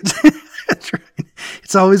Beatitudes. That's right.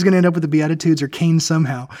 It's always going to end up with the Beatitudes or Cain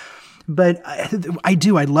somehow. But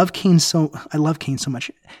I love Cain so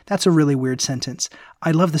much. That's a really weird sentence.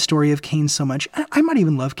 I love the story of Cain so much. I might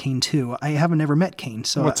even love Cain too. I haven't ever met Cain,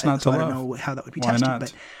 so I don't know how that would be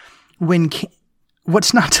tested. But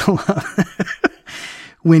what's not to love?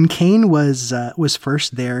 When Cain was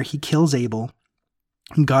first there, he kills Abel.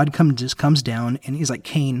 God comes down and he's like,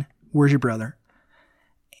 Cain, where's your brother?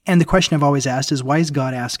 And the question I've always asked is, why is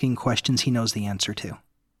God asking questions he knows the answer to?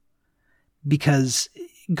 Because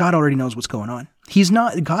God already knows what's going on.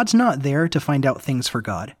 God's not there to find out things for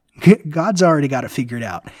God. God's already got it figured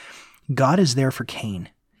out. God is there for Cain.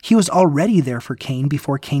 He was already there for Cain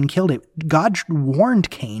before Cain killed it. God warned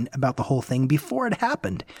Cain about the whole thing before it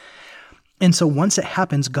happened. And so once it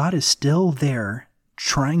happens, God is still there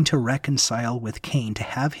trying to reconcile with Cain, to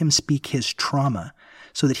have him speak his trauma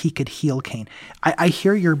so that he could heal Cain. I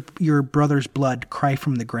hear your brother's blood cry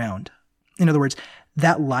from the ground. In other words,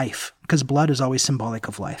 that life, because blood is always symbolic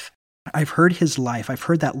of life. I've heard his life. I've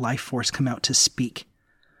heard that life force come out to speak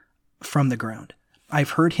from the ground.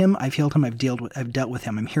 I've heard him. I've healed him. I've dealt with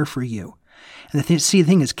him. I'm here for you. And the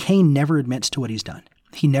thing is, Cain never admits to what he's done.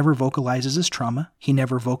 He never vocalizes his trauma. He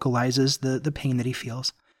never vocalizes the pain that he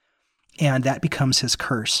feels. And that becomes his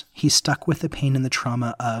curse. He's stuck with the pain and the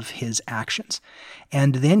trauma of his actions.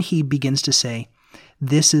 And then he begins to say,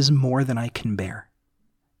 this is more than I can bear.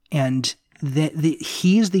 And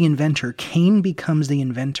he's the inventor. Cain becomes the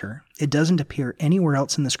inventor. It doesn't appear anywhere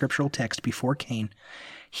else in the scriptural text before Cain.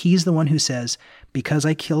 He's the one who says, because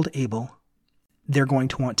I killed Abel, they're going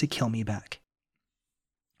to want to kill me back.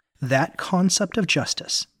 That concept of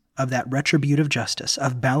justice, of that retributive justice,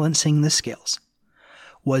 of balancing the scales,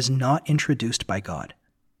 was not introduced by God.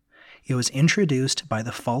 It was introduced by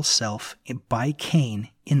the false self, by Cain,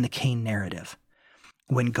 in the Cain narrative.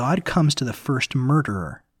 When God comes to the first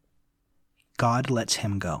murderer, God lets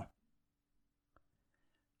him go.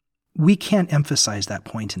 We can't emphasize that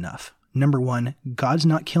point enough. Number one, God's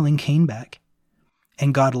not killing Cain back,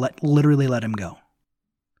 and God literally let him go.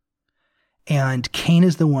 And Cain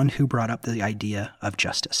is the one who brought up the idea of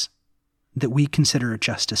justice, that we consider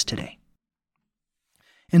justice today.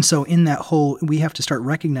 And so in that whole, we have to start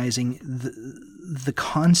recognizing the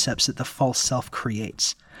concepts that the false self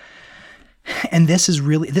creates. And this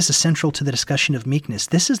is central to the discussion of meekness.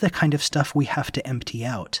 This is the kind of stuff we have to empty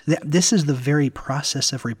out. This is the very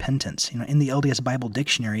process of repentance. In the LDS Bible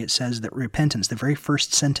Dictionary, it says that repentance, the very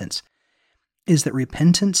first sentence, is that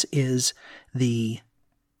repentance is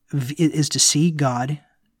to see God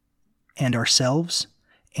and ourselves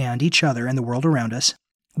and each other and the world around us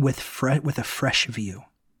with a fresh view.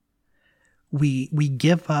 We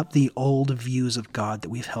give up the old views of God that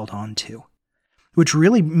we've held on to, which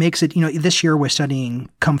really makes it, this year we're studying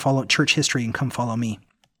church history and Come Follow Me.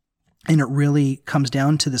 And it really comes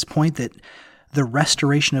down to this point that the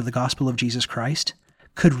restoration of the gospel of Jesus Christ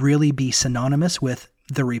could really be synonymous with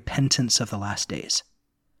the repentance of the last days.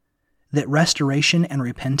 That restoration and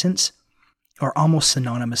repentance are almost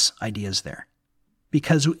synonymous ideas there.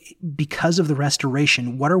 Because of the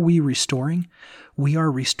restoration, what are we restoring? We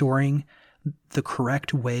are restoring the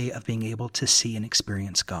correct way of being able to see and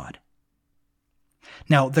experience God.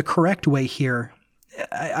 Now, the correct way here,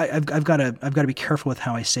 I've got to be careful with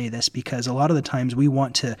how I say this, because a lot of the times we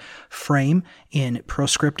want to frame in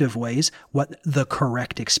proscriptive ways what the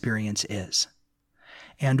correct experience is.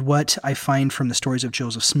 And what I find from the stories of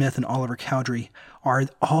Joseph Smith and Oliver Cowdery are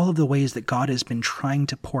all of the ways that God has been trying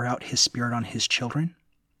to pour out his Spirit on his children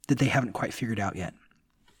that they haven't quite figured out yet.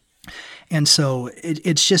 And so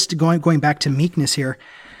it's just going back to meekness here.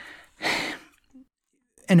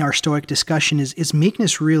 And our Stoic discussion is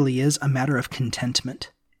meekness really is a matter of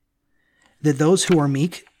contentment. That those who are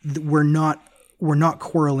meek, we're not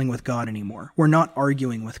quarreling with God anymore. We're not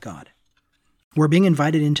arguing with God. We're being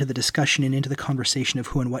invited into the discussion and into the conversation of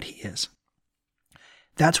who and what he is.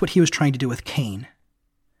 That's what he was trying to do with Cain.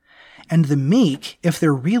 And the meek, if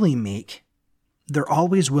they're really meek, they're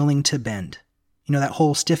always willing to bend. You know, that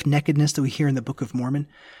whole stiff-neckedness that we hear in the Book of Mormon?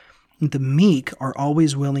 The meek are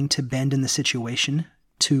always willing to bend in the situation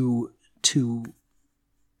to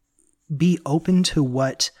be open to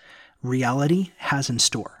what reality has in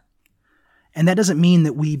store. And that doesn't mean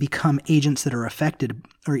that we become agents that are affected,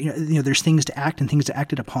 or there's things to act and things to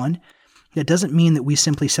acted upon. That doesn't mean that we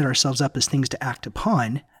simply set ourselves up as things to act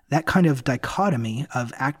upon. That kind of dichotomy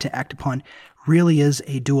of act to act upon really is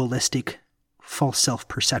a dualistic, false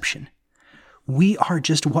self-perception. We are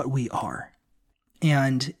just what we are.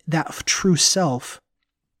 And that true self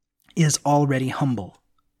is already humble.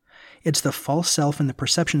 It's the false self and the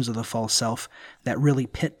perceptions of the false self that really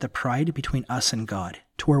pit the pride between us and God,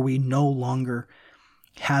 to where we no longer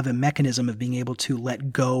have a mechanism of being able to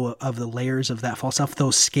let go of the layers of that false self,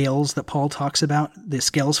 those scales that Paul talks about, the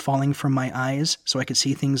scales falling from my eyes so I could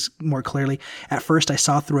see things more clearly. At first I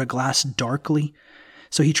saw through a glass darkly,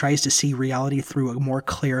 so he tries to see reality through a more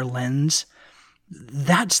clear lens.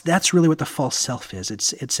 That's really what the false self is.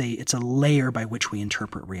 It's a layer by which we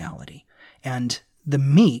interpret reality. And the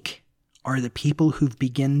meek are the people who've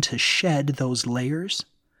begun to shed those layers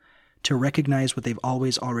to recognize what they've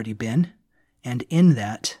always already been, and in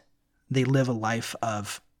that they live a life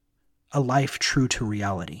true to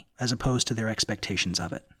reality as opposed to their expectations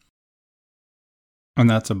of it. And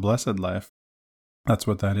that's a blessed life. That's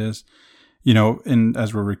what that is. You know,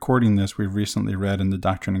 as we're recording this, we've recently read in the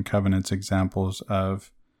Doctrine and Covenants examples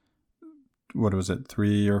of,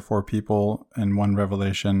 3 or 4 people in one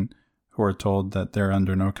revelation who are told that they're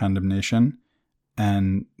under no condemnation.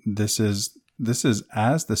 And this is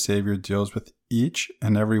as the Savior deals with each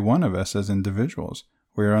and every one of us as individuals.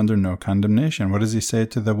 We are under no condemnation. What does he say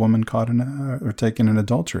to the woman caught or taken in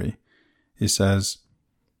adultery? He says,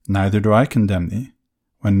 "Neither do I condemn thee,"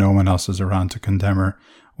 when no one else is around to condemn her,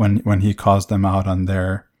 when he calls them out on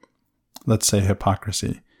their, let's say,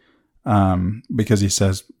 hypocrisy. Because he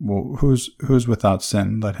says, well, who's without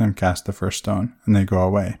sin? Let him cast the first stone. And they go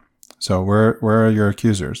away. So where are your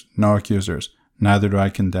accusers? No accusers. Neither do I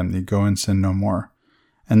condemn thee. Go and sin no more.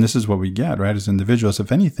 And this is what we get, right? As individuals,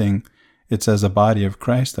 if anything, it's as a body of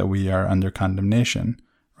Christ that we are under condemnation,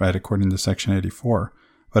 right? According to section 84.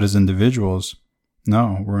 But as individuals,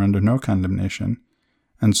 no, we're under no condemnation.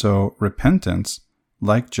 And so repentance,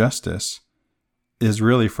 like justice, is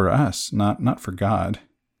really for us, not for God.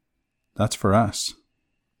 That's for us.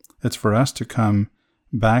 It's for us to come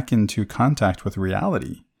back into contact with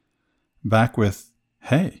reality. Back with,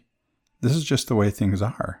 hey, this is just the way things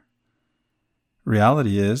are.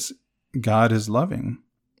 Reality is God is loving.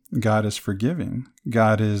 God is forgiving.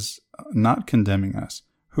 God is not condemning us.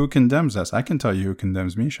 Who condemns us? I can tell you who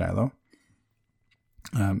condemns me, Shiloh.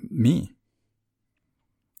 Me.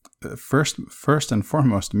 First and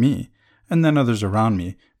foremost, me. And then others around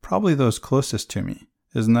me. Probably those closest to me.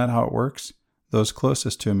 Isn't that how it works? Those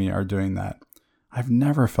closest to me are doing that. I've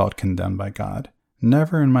never felt condemned by God.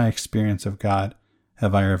 Never in my experience of God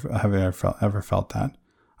have I ever felt that.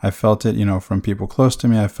 I felt it, from people close to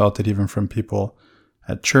me. I felt it even from people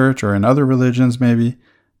at church or in other religions maybe,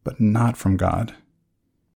 but not from God.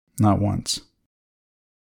 Not once.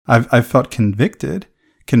 I've felt convicted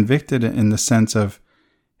in the sense of,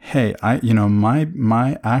 hey,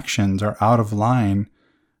 my actions are out of line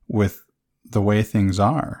with the way things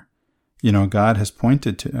are. God has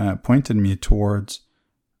pointed me towards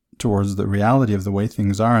the reality of the way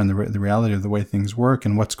things are and the reality of the way things work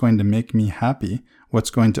and what's going to make me happy, what's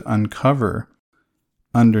going to uncover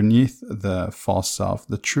underneath the false self,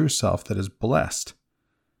 the true self that is blessed.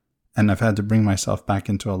 And I've had to bring myself back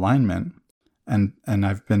into alignment. And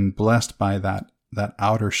I've been blessed by that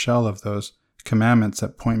outer shell of those commandments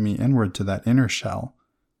that point me inward to that inner shell.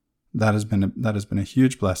 That has been a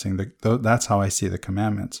huge blessing. That's how I see the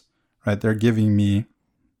commandments, right? They're giving me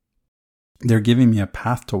a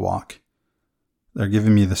path to walk. They're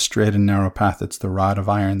giving me the straight and narrow path. It's the rod of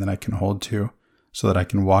iron that I can hold to so that I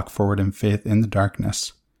can walk forward in faith in the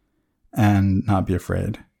darkness and not be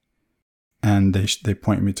afraid. And they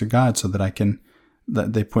point me to God so that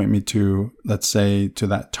they point me to, let's say, to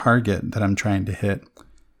that target that I'm trying to hit.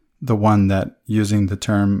 The one that, using the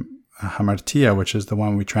term hamartia, which is the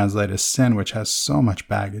one we translate as sin, which has so much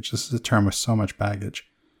baggage. This is a term with so much baggage.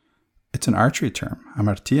 It's an archery term.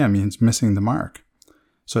 Hamartia means missing the mark.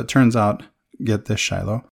 So it turns out, get this,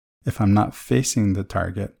 Shiloh, if I'm not facing the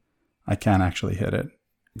target, I can't actually hit it.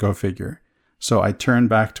 Go figure. So I turn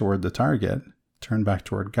back toward the target, turn back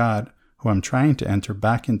toward God, who I'm trying to enter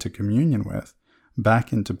back into communion with,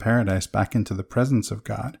 back into paradise, back into the presence of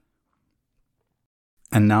God.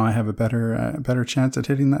 And now I have a better chance at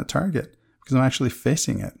hitting that target because I'm actually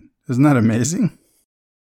facing it. Isn't that amazing?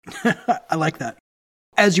 I like that.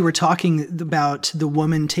 As you were talking about the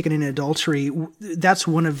woman taken in adultery, that's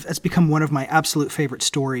become one of my absolute favorite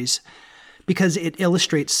stories because it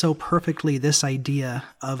illustrates so perfectly this idea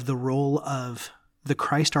of the role of the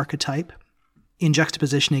Christ archetype in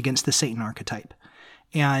juxtaposition against the Satan archetype.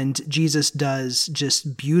 And Jesus does this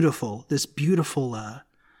beautiful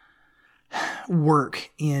work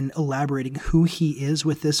in elaborating who he is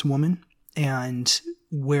with this woman and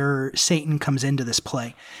where Satan comes into this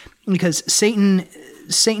play. Because Satan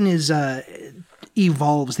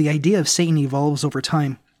evolves, the idea of Satan evolves over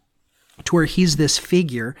time to where he's this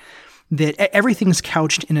figure that everything's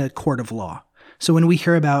couched in a court of law. So when we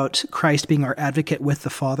hear about Christ being our advocate with the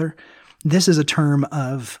Father, this is a term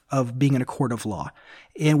of being in a court of law.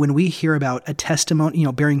 And when we hear about a testimony,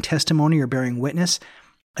 bearing testimony or bearing witness,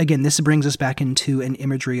 again, this brings us back into an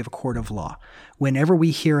imagery of a court of law. Whenever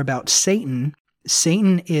we hear about Satan,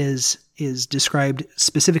 Satan is described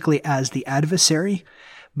specifically as the adversary,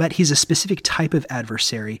 but he's a specific type of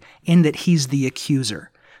adversary in that he's the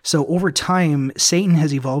accuser. So over time, Satan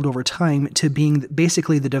has evolved over time to being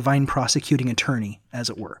basically the divine prosecuting attorney, as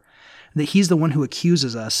it were. That he's the one who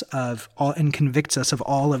accuses us of all and convicts us of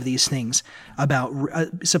all of these things about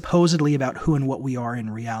supposedly about who and what we are in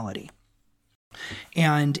reality.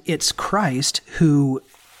 And it's Christ who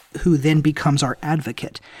then becomes our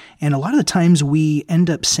advocate. And a lot of the times we end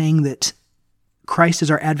up saying that Christ is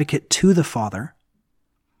our advocate to the Father,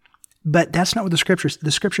 but that's not what the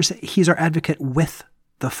scriptures say. He's our advocate with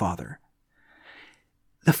the Father.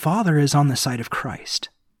 The Father is on the side of Christ.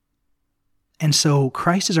 And so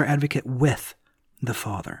Christ is our advocate with the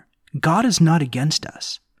Father. God is not against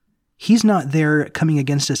us. He's not there coming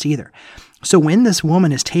against us either. So when this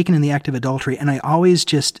woman is taken in the act of adultery, and I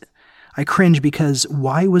cringe because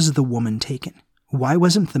why was the woman taken? Why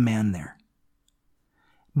wasn't the man there?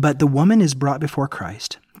 But the woman is brought before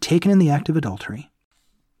Christ, taken in the act of adultery,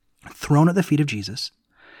 thrown at the feet of Jesus,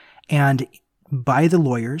 and by the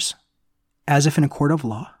lawyers, as if in a court of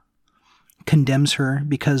law, condemns her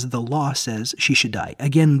because the law says she should die.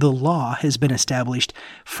 Again, the law has been established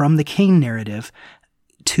from the Cain narrative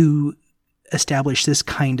to establish this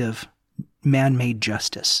kind of man-made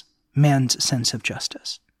justice, man's sense of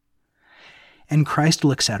justice. And Christ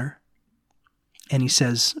looks at her and he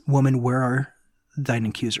says, "Woman, where are thine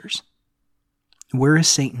accusers? Where is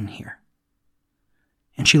Satan here?"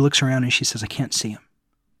 And she looks around and she says, "I can't see him.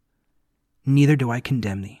 Neither do I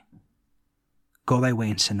condemn thee. Go thy way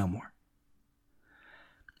and sin no more."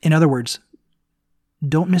 In other words,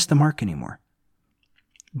 don't miss the mark anymore.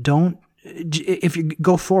 If you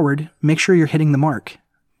go forward, make sure you're hitting the mark.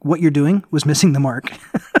 What you're doing was missing the mark.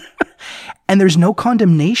 And there's no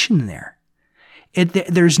condemnation there.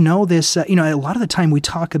 There's no this, a lot of the time we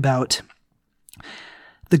talk about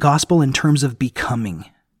the gospel in terms of becoming.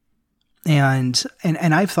 And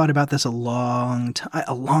I've thought about this a long time.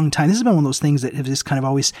 This has been one of those things that have just kind of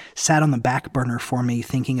always sat on the back burner for me,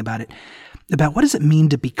 thinking about it, about what does it mean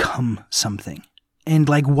to become something? And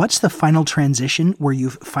what's the final transition where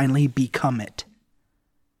you've finally become it?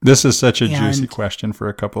 This is such a juicy question for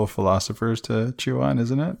a couple of philosophers to chew on,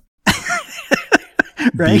 isn't it?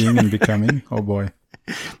 Right? Being and becoming. Oh boy.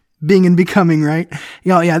 Being and becoming, right?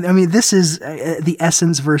 Yeah. I mean, this is the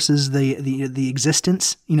essence versus the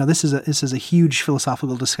existence. This is a huge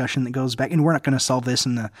philosophical discussion that goes back, and we're not going to solve this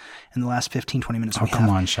in the last 15, 20 minutes. Oh, come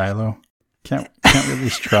on, Shiloh. Can't we at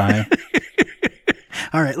least try?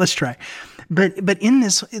 All right, let's try. But in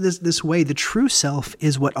this way, the true self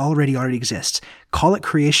is what already exists. Call it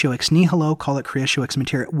creatio ex nihilo, call it creatio ex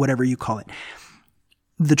materia, whatever you call it.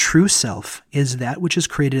 The true self is that which is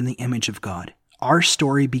created in the image of God. Our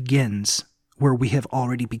story begins where we have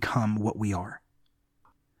already become what we are.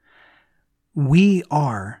 We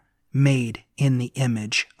are made in the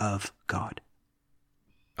image of God.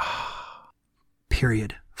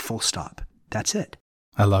 Period. Full stop. That's it.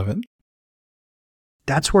 I love it.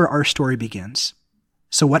 That's where our story begins.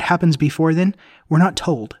 So what happens before then? We're not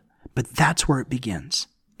told, but that's where it begins.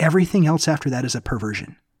 Everything else after that is a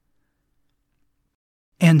perversion.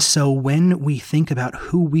 And so when we think about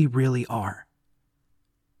who we really are,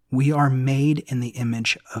 we are made in the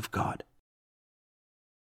image of God.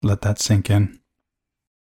 Let that sink in.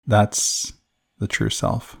 That's the true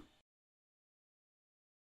self.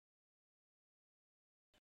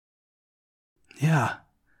 Yeah.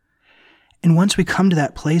 And once we come to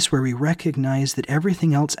that place where we recognize that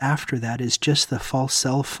everything else after that is just the false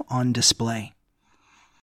self on display,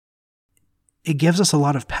 it gives us a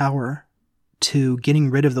lot of power to getting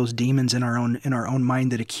rid of those demons in our own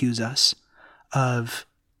mind that accuse us of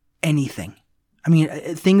anything. I mean,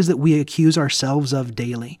 things that we accuse ourselves of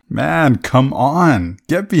daily. Man, come on.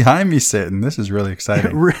 Get behind me, Satan. This is really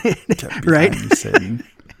exciting. Get behind me, Satan.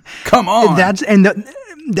 Come on.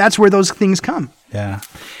 That's where those things come. Yeah.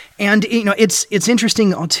 And, it's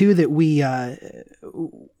interesting too that we,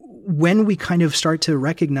 when we kind of start to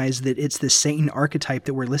recognize that it's the Satan archetype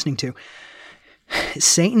that we're listening to,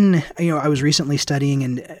 Satan, I was recently studying,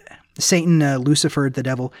 and Satan, Lucifer, the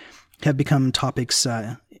devil have become topics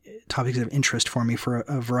of interest for me for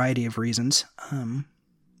a variety of reasons,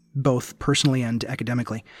 both personally and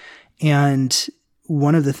academically. And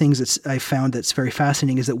one of the things that I found that's very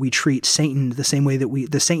fascinating is that we treat Satan the same way that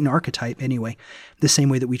the Satan archetype anyway, the same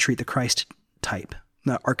way that we treat the Christ type,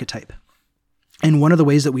 the archetype. And one of the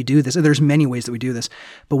ways that we do this, there's many ways that we do this,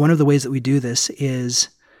 but one of the ways that we do this is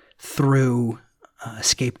through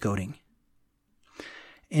scapegoating.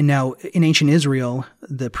 And now in ancient Israel,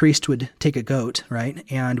 the priest would take a goat, right,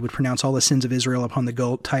 and would pronounce all the sins of Israel upon the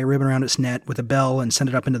goat, tie a ribbon around its neck with a bell, and send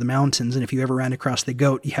it up into the mountains. And if you ever ran across the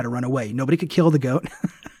goat, you had to run away. Nobody could kill the goat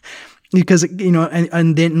because,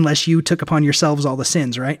 and then unless you took upon yourselves all the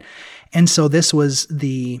sins, right? And so this was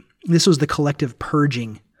the collective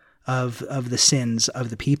purging of the sins of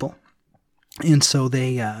the people. And so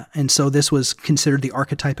so this was considered the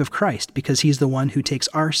archetype of Christ because he's the one who takes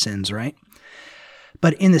our sins, right?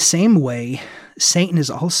 But in the same way, Satan is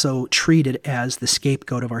also treated as the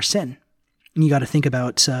scapegoat of our sin. And you got to think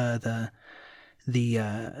about the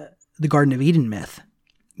Garden of Eden myth.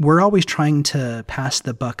 We're always trying to pass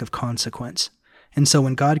the buck of consequence. And so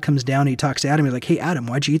when God comes down, he talks to Adam. He's like, "Hey, Adam,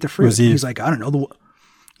 why'd you eat the fruit?" He's like, "I don't know."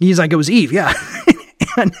 He's like, "It was Eve, yeah."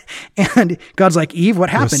 and God's like, "Eve, what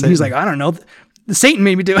happened?" He's like, "I don't know. Satan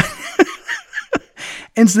made me do it."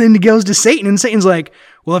 And so then he goes to Satan, and Satan's like,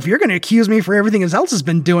 "Well, if you're going to accuse me for everything else has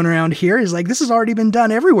been doing around here," he's like, "this has already been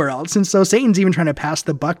done everywhere else." And so Satan's even trying to pass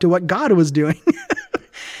the buck to what God was doing.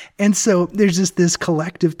 And so there's just this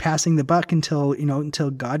collective passing the buck until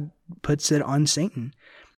God puts it on Satan.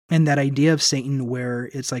 And that idea of Satan where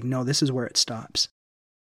it's like, no, this is where it stops.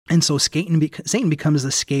 And so Satan becomes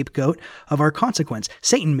the scapegoat of our consequence.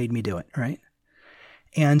 Satan made me do it, right?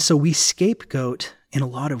 And so we scapegoat in a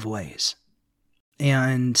lot of ways.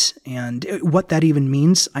 And what that even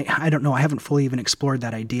means, I don't know. I haven't fully even explored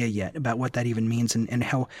that idea yet about what that even means and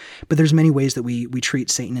how, but there's many ways that we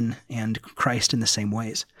treat Satan and Christ in the same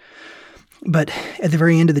ways. But at the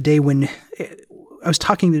very end of the day, when we were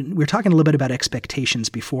talking a little bit about expectations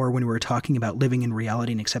before when we were talking about living in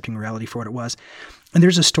reality and accepting reality for what it was. And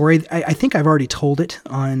there's a story, I think I've already told it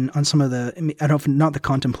on some of the, I don't know, not the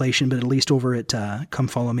contemplation, but at least over at Come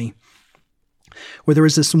Follow Me, where there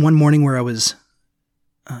was this one morning where I was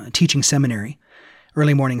teaching seminary,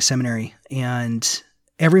 early morning seminary. And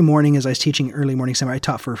every morning as I was teaching early morning seminary, I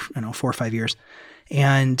taught for 4 or 5 years.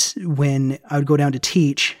 And when I would go down to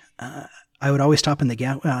teach, I would always stop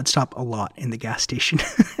I'd stop a lot in the gas station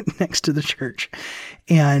next to the church.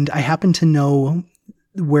 And I happened to know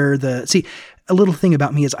where a little thing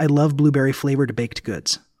about me is I love blueberry flavored baked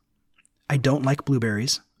goods. I don't like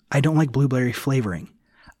blueberries. I don't like blueberry flavoring.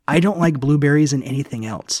 I don't like blueberries in anything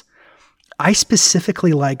else. I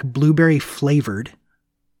specifically like blueberry flavored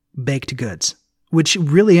baked goods, which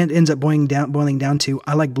really ends up boiling down to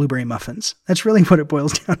I like blueberry muffins. That's really what it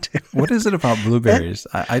boils down to. What is it about blueberries?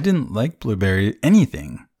 I didn't like blueberry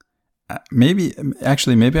anything. Maybe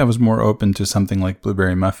I was more open to something like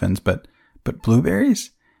blueberry muffins, but blueberries?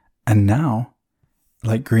 And now,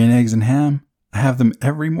 like green eggs and ham, I have them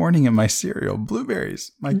every morning in my cereal.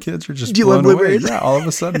 Blueberries. My kids are just Do you blown love away. blueberries? Yeah, all of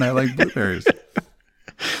a sudden I like blueberries.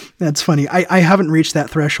 That's funny. I haven't reached that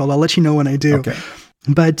threshold. I'll let you know when I do. Okay.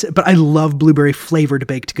 But I love blueberry flavored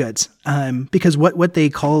baked goods, because what they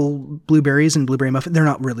call blueberries and blueberry muffin, they're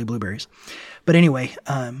not really blueberries. But anyway,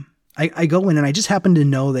 I go in and I just happen to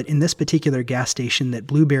know that in this particular gas station that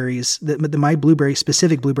blueberries, that my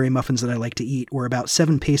specific blueberry muffins that I like to eat were about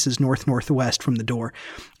 7 paces northwest from the door.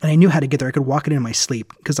 And I knew how to get there. I could walk it in my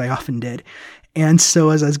sleep because I often did. And so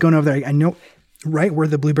as I was going over there, I know right where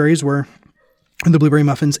the blueberries were, the blueberry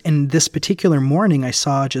muffins. And this particular morning, I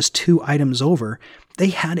saw just 2 items over, they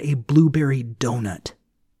had a blueberry donut.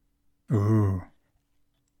 Ooh.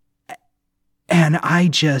 And I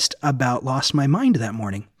just about lost my mind that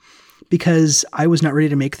morning because I was not ready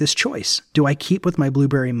to make this choice. Do I keep with my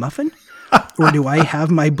blueberry muffin or do I have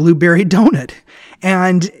my blueberry donut?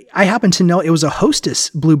 And I happen to know it was a Hostess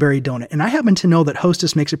blueberry donut. And I happen to know that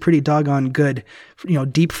Hostess makes a pretty doggone good,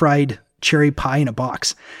 deep fried cherry pie in a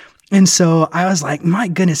box. And so I was like, my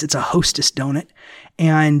goodness, it's a Hostess donut.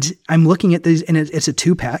 And I'm looking at these, and it's a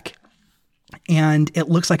 2-pack, and it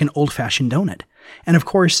looks like an old-fashioned donut. And of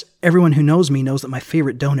course, everyone who knows me knows that my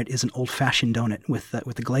favorite donut is an old-fashioned donut with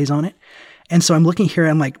the glaze on it. And so I'm looking here,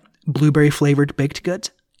 I'm like, blueberry-flavored baked goods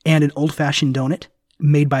and an old-fashioned donut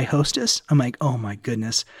made by Hostess. I'm like, oh my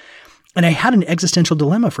goodness. And I had an existential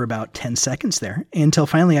dilemma for about 10 seconds there until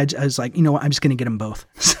finally I was like, you know what, I'm just going to get them both.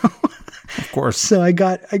 So... Of course. So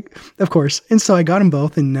of course. And so I got them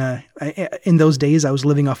both. And in those days, I was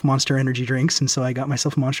living off Monster energy drinks. And so I got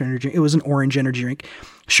myself a Monster energy drink. It was an orange energy drink,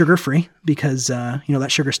 sugar-free, because,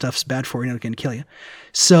 that sugar stuff's bad for you. It's going to kill you.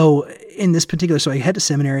 So in this particular, so I head to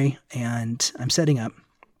seminary and I'm setting up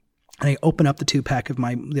and I open up the 2-pack of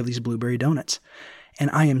these blueberry donuts. And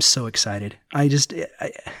I am so excited.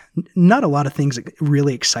 Not a lot of things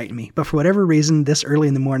really excite me, but for whatever reason, this early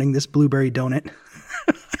in the morning, this blueberry donut,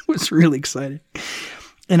 I was really excited.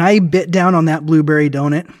 And I bit down on that blueberry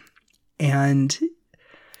donut, and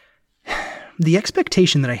the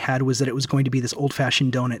expectation that I had was that it was going to be this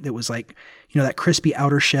old-fashioned donut that was like, that crispy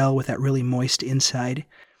outer shell with that really moist inside,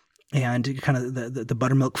 and kind of the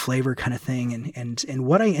buttermilk flavor kind of thing. And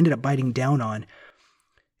what I ended up biting down on,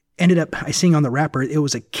 I seeing on the wrapper, it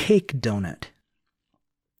was a cake donut.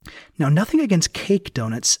 Now, nothing against cake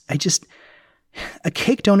donuts. A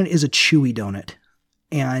cake donut is a chewy donut.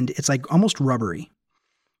 And it's like almost rubbery.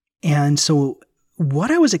 And so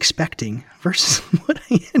what I was expecting versus what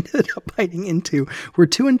I ended up biting into were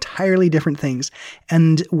 2 entirely different things.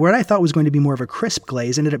 And what I thought was going to be more of a crisp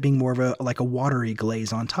glaze ended up being more of a watery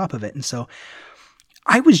glaze on top of it. And so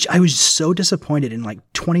I was so disappointed in like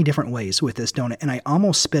 20 different ways with this donut, and I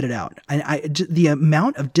almost spit it out. The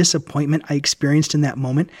amount of disappointment I experienced in that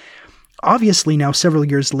moment, obviously now several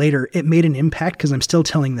years later, it made an impact because I'm still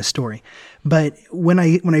telling this story. But when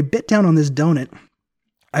I bit down on this donut,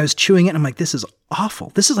 I was chewing it and I'm like, this is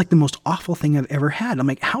awful. This is like the most awful thing I've ever had. I'm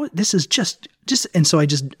like, how, this is just, and so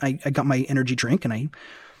I got my energy drink and I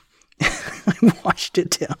washed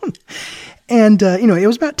it down. And, it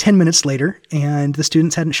was about 10 minutes later and the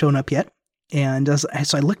students hadn't shown up yet. And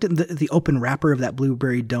so I looked at the open wrapper of that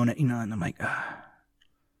blueberry donut, and I'm like,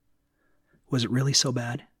 was it really so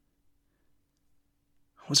bad?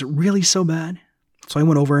 Was it really so bad? So I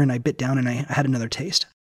went over and I bit down and I had another taste.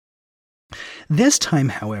 This time,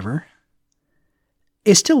 however,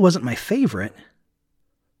 it still wasn't my favorite,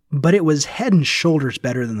 but it was head and shoulders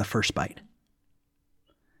better than the first bite.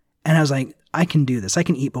 And I was like, I can do this. I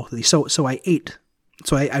can eat both of these. So I ate.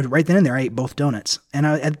 So I right then and there, I ate both donuts.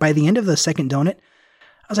 And by the end of the second donut,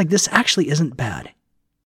 I was like, this actually isn't bad.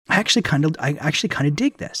 I actually kind of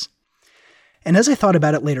dig this. And as I thought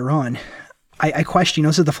about it later on, I questioned,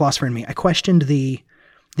 this is the philosopher in me, I questioned the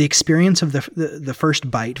experience of the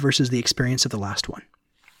first bite versus the experience of the last one.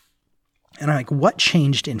 And I'm like, what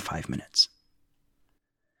changed in 5 minutes?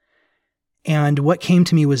 And what came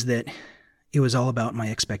to me was that it was all about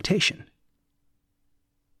my expectation.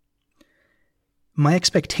 My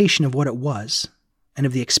expectation of what it was and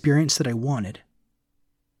of the experience that I wanted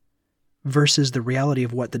versus the reality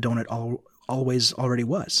of what the donut always already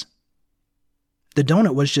was. The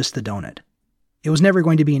donut was just the donut. It was never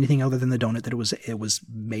going to be anything other than the donut that it was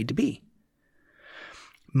made to be.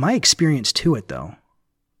 My experience to it, though,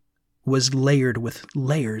 was layered with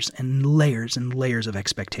layers and layers and layers of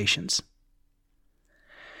expectations.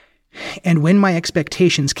 And when my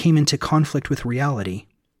expectations came into conflict with reality,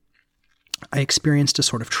 I experienced a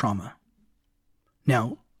sort of trauma.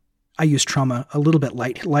 Now, I use trauma a little bit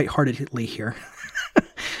lightheartedly here,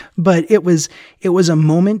 but it was a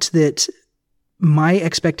moment that my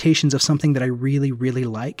expectations of something that I really, really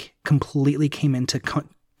like completely came into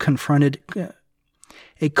confronted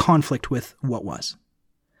a conflict with what was.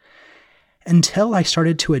 Until I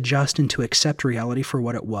started to adjust and to accept reality for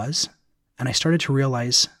what it was, and I started to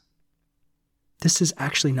realize this is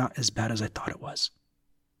actually not as bad as I thought it was.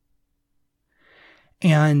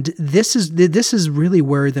 And this is really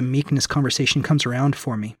where the meekness conversation comes around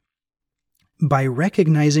for me. By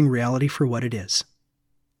recognizing reality for what it is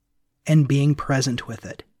and being present with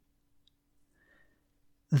it.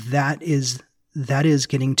 That is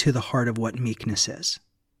getting to the heart of what meekness is.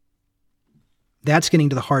 That's getting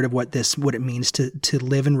to the heart of what it means to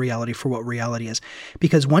live in reality for what reality is.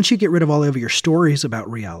 Because once you get rid of all of your stories about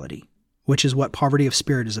reality, which is what poverty of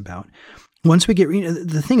spirit is about, once we get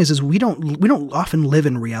the thing is we don't often live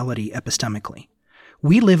in reality epistemically.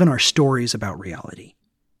 We live in our stories about reality.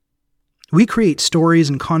 We create stories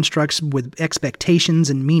and constructs with expectations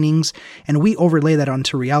and meanings, and we overlay that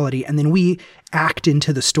onto reality, and then we act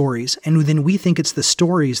into the stories, and then we think it's the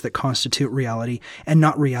stories that constitute reality and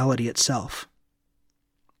not reality itself.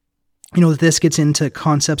 This gets into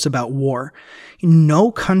concepts about war. No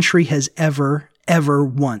country has ever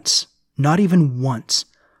once, not even once,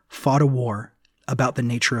 fought a war about the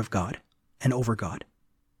nature of God and over God.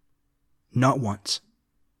 Not once.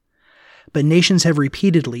 But nations have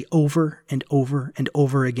repeatedly, over and over and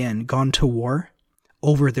over again, gone to war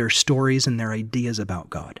over their stories and their ideas about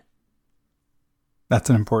God. That's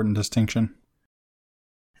an important distinction.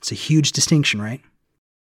 It's a huge distinction, right?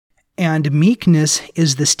 And meekness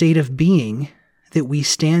is the state of being that we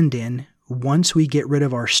stand in once we get rid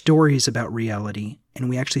of our stories about reality and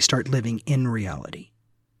we actually start living in reality.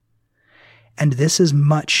 And this is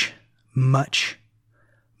much, much,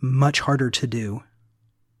 much harder to do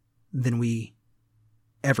than we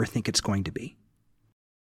ever think it's going to be.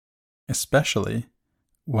 Especially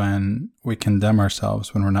when we condemn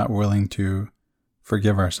ourselves, when we're not willing to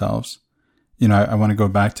forgive ourselves. I want to go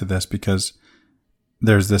back to this because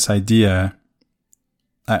there's this idea.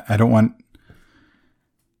 I don't want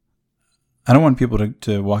people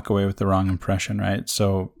to walk away with the wrong impression, right?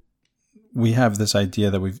 So we have this idea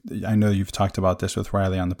that I know you've talked about this with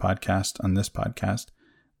Riley on this podcast,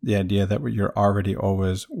 the idea that you're already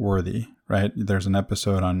always worthy, right? There's an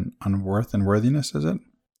episode on worth and worthiness, is it?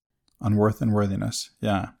 On worth and worthiness,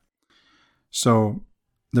 yeah. So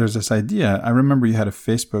there's this idea. I remember you had a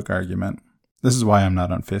Facebook argument. This is why I'm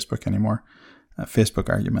not on Facebook anymore. Facebook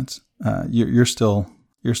arguments. You're still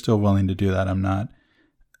willing to do that. I'm not.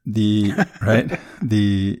 Right?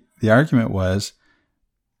 The argument was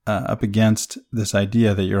up against this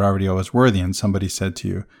idea that you're already always worthy, and somebody said to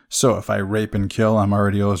you, so if I rape and kill, I'm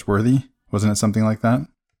already always worthy? Wasn't it something like that?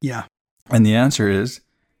 Yeah. And the answer is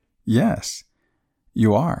yes,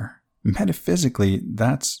 you are. Metaphysically,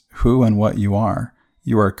 that's who and what you are.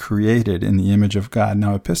 You are created in the image of God.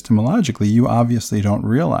 Now, epistemologically, you obviously don't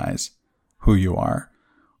realize who you are,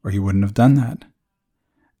 or you wouldn't have done that.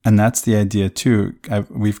 And that's the idea too.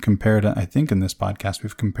 We've compared, I think in this podcast,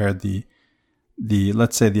 we've compared the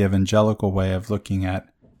let's say the evangelical way of looking at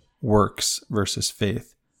works versus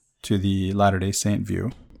faith to the Latter-day Saint view.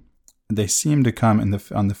 They seem to come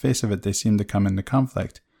on the face of it, they seem to come into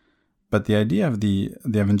conflict. But the idea of the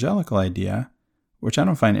evangelical idea, which I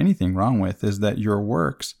don't find anything wrong with, is that your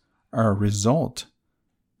works are a result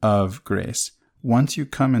of grace. Once you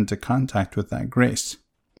come into contact with that grace,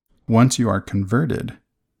 once you are converted,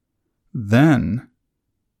 then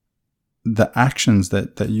the actions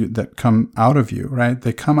that come out of you, right?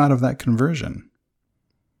 They come out of that conversion.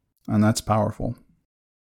 And that's powerful.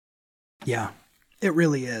 Yeah, it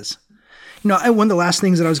really is. One of the last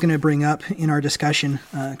things that I was going to bring up in our discussion,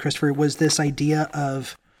 Christopher, was this idea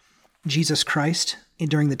of Jesus Christ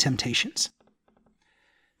during the temptations.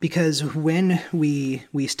 Because when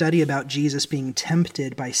we study about Jesus being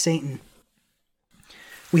tempted by Satan,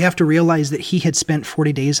 we have to realize that he had spent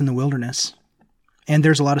 40 days in the wilderness. And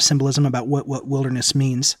there's a lot of symbolism about what wilderness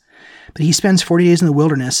means. But he spends 40 days in the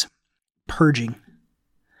wilderness purging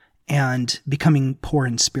and becoming poor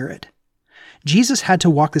in spirit. Jesus had to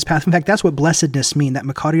walk this path. In fact, that's what blessedness means. That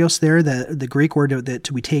makarios there, the Greek word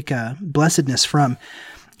that we take blessedness from,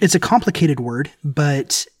 it's a complicated word,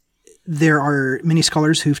 but there are many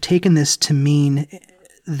scholars who've taken this to mean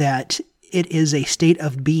that it is a state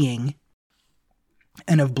of being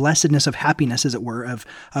and of blessedness, of happiness, as it were, of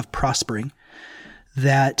prospering,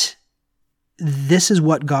 that this is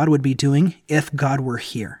what God would be doing if God were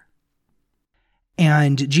here.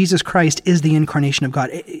 And Jesus Christ is the incarnation of God.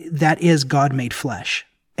 That is God made flesh.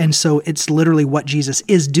 And so it's literally what Jesus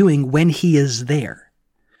is doing when he is there.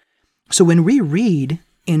 So when we read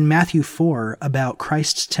in Matthew 4 about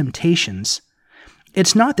Christ's temptations,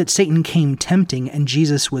 It's not that Satan came tempting and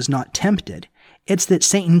Jesus was not tempted. It's that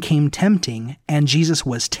Satan came tempting and Jesus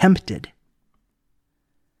was tempted.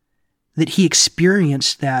 That he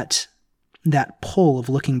experienced that pull of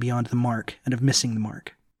looking beyond the mark and of missing the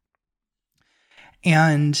mark.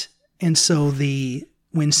 And so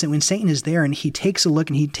when Satan is there and he takes a look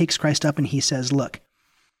and he takes Christ up and he says, look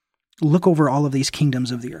over all of these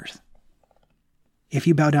kingdoms of the earth. If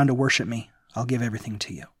you bow down to worship me, I'll give everything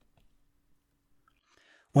to you.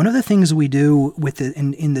 One of the things we do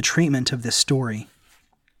in the treatment of this story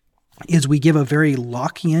is we give a very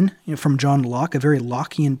Lockean, from John Locke, a very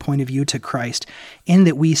Lockean point of view to Christ, in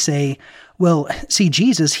that we say, well, see,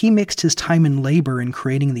 Jesus, he mixed his time and labor in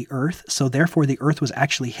creating the earth, so therefore the earth was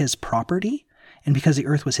actually his property. And because the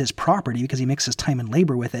earth was his property, because he mixed his time and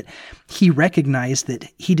labor with it, he recognized that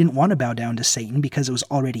he didn't want to bow down to Satan because it was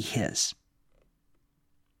already his.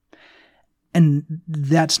 And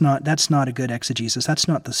that's not a good exegesis. That's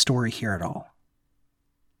not the story here at all.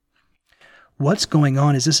 What's going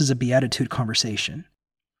on is this is a beatitude conversation.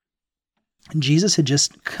 Jesus had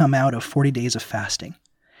just come out of 40 days of fasting.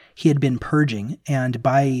 He had been purging, and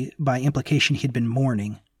by implication, he had been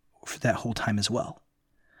mourning for that whole time as well.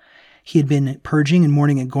 He had been purging and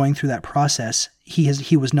mourning and going through that process.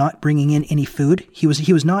 He was not bringing in any food. He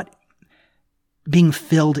was not being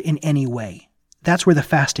filled in any way. That's where the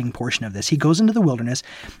fasting portion of this. He goes into the wilderness,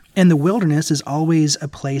 and the wilderness is always a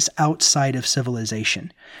place outside of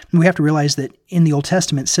civilization. And we have to realize that in the Old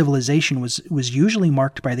Testament, civilization was usually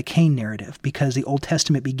marked by the Cain narrative, because the Old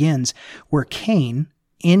Testament begins where Cain,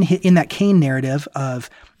 in that Cain narrative of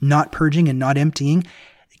not purging and not emptying,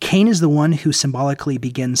 Cain is the one who symbolically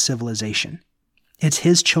begins civilization. It's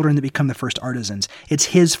his children that become the first artisans. It's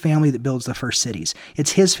his family that builds the first cities.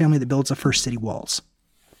 It's his family that builds the first city walls.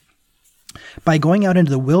 By going out into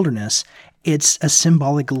the wilderness, it's a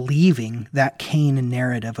symbolic leaving that Cain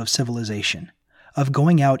narrative of civilization, of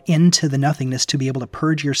going out into the nothingness to be able to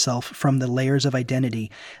purge yourself from the layers of identity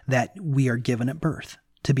that we are given at birth,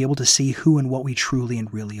 to be able to see who and what we truly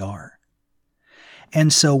and really are.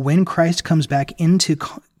 And so when Christ comes back into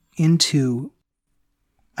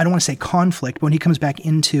I don't want to say conflict, but when he comes back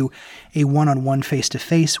into a one-on-one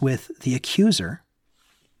face-to-face with the accuser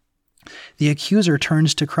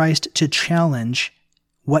turns to Christ to challenge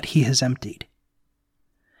what he has emptied.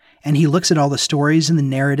 And he looks at all the stories and the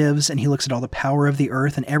narratives, and he looks at all the power of the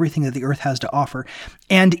earth and everything that the earth has to offer.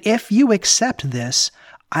 And if you accept this,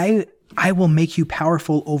 I will make you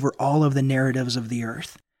powerful over all of the narratives of the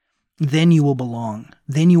earth. Then you will belong.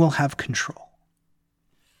 Then you will have control.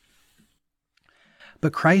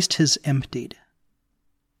 But Christ has emptied.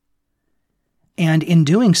 And in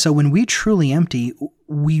doing so, when we truly empty,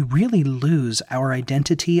 we really lose our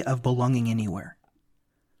identity of belonging anywhere.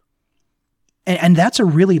 And that's a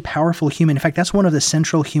really powerful human. In fact, that's one of the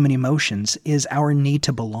central human emotions, is our need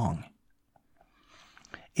to belong.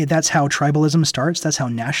 That's how tribalism starts. That's how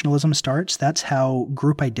nationalism starts. That's how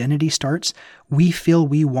group identity starts. We feel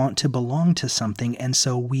we want to belong to something, and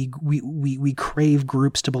so we crave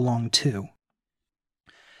groups to belong to.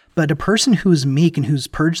 But a person who's meek and who's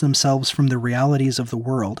purged themselves from the realities of the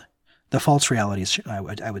world, the false realities, I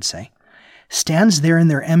would say, stands there in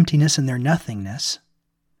their emptiness and their nothingness,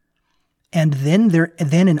 and then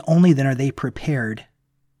and only then are they prepared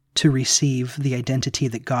to receive the identity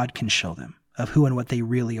that God can show them of who and what they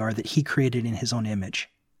really are, that he created in his own image.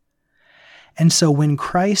 And so when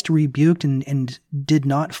Christ rebuked and did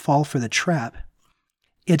not fall for the trap,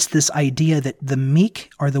 it's this idea that the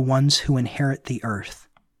meek are the ones who inherit the earth.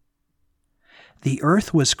 The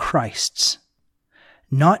earth was Christ's,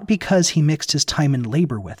 not because he mixed his time and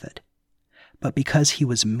labor with it, but because he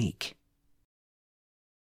was meek.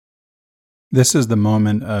 This is the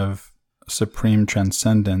moment of supreme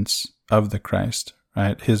transcendence of the Christ,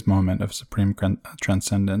 right? His moment of supreme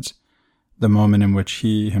transcendence, the moment in which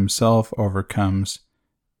he himself overcomes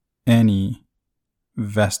any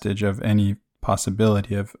vestige of any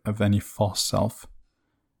possibility of any false self,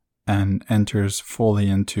 and enters fully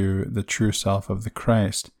into the true self of the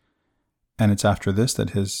Christ. And it's after this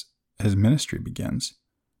that his ministry begins.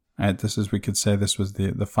 Right? We could say this was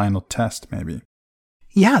the final test, maybe.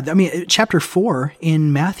 Yeah, I mean, chapter 4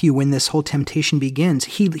 in Matthew, when this whole temptation begins,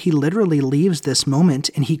 he literally leaves this moment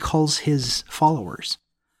and he calls his followers.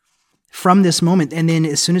 From this moment, and then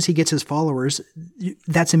as soon as he gets his followers,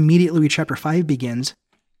 that's immediately where chapter 5 begins.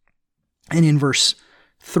 And in verse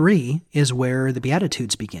 3 is where the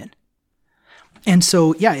Beatitudes begin. And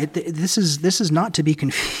so, yeah, this is not to be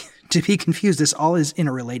confused. This all is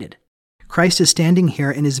interrelated. Christ is standing here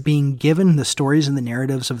and is being given the stories and the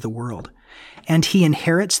narratives of the world. And he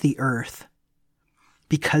inherits the earth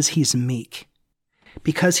because he's meek.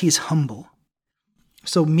 because he's humble.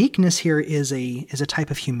 So meekness here is a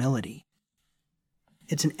type of humility.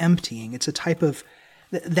 It's an emptying. It's a type of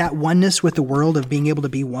that oneness with the world, of being able to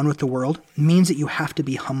be one with the world, means that you have to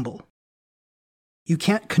be humble. You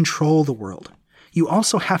can't control the world. You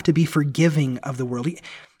also have to be forgiving of the world.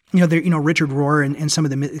 Richard Rohr and some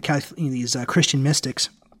of these Christian mystics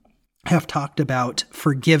have talked about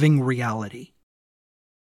forgiving reality.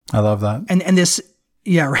 I love that. And this,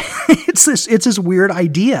 yeah, right. It's this weird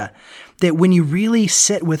idea that when you really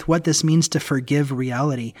sit with what this means to forgive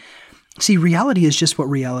reality, see, reality is just what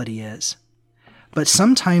reality is. But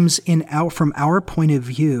sometimes from our point of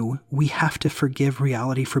view, we have to forgive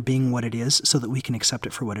reality for being what it is so that we can accept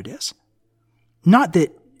it for what it is. Not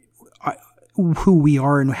that who we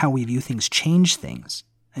are and how we view things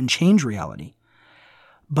and change reality,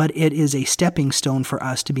 but it is a stepping stone for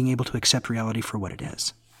us to being able to accept reality for what it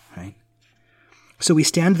is, right? So we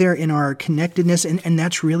stand there in our connectedness, and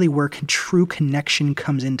that's really where true connection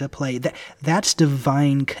comes into play. That's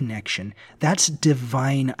divine connection. That's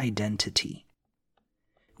divine identity.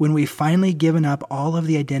 When we've finally given up all of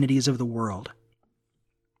the identities of the world,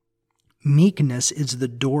 meekness is the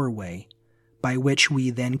doorway by which we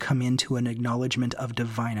then come into an acknowledgement of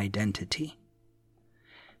divine identity.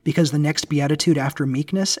 Because the next beatitude after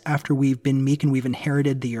meekness, after we've been meek and we've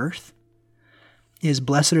inherited the earth, is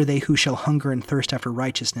blessed are they who shall hunger and thirst after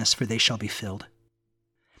righteousness, for they shall be filled.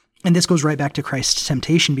 And this goes right back to Christ's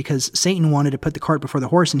temptation, because Satan wanted to put the cart before the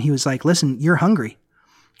horse, and he was like, listen, you're hungry.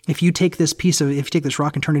 If you take this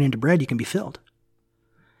rock and turn it into bread, you can be filled.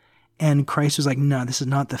 And Christ was like, no, this is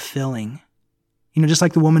not the filling. Just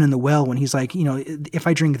like the woman in the well, when he's like, if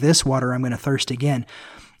I drink this water, I'm going to thirst again.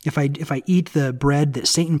 If I eat the bread that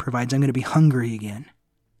Satan provides, I'm going to be hungry again.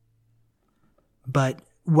 But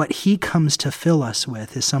what he comes to fill us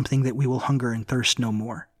with is something that we will hunger and thirst no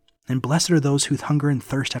more. And blessed are those who hunger and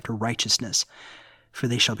thirst after righteousness, for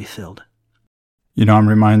they shall be filled. I'm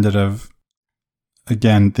reminded of,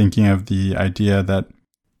 again, thinking of the idea that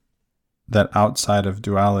outside of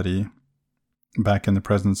duality, back in the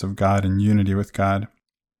presence of God and unity with God,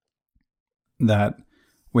 that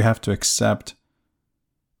we have to accept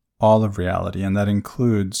all of reality, and that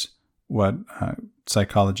includes what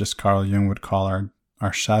psychologist Carl Jung would call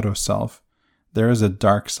our shadow self. There is a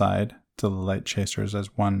dark side to the light chasers,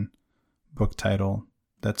 as one book title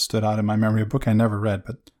that stood out in my memory, a book I never read,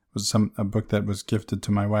 but it was a book that was gifted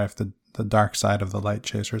to my wife, the dark side of the light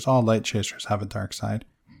chasers. All light chasers have a dark side.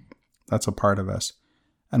 That's a part of us.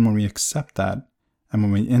 And when we accept that, and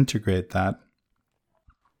when we integrate that,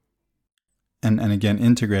 and again,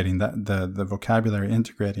 integrating that, the vocabulary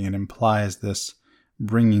integrating, it implies this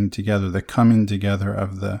bringing together, the coming together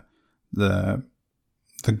of the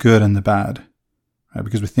good and the bad, right?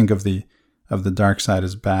 Because we think of the dark side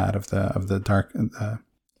as bad, of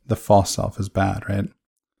the false self as bad, right?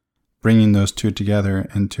 Bringing those two together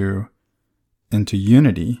into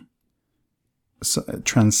unity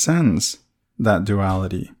transcends that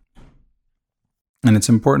duality. And it's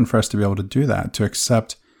important for us to be able to do that, to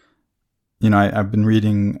accept. I've been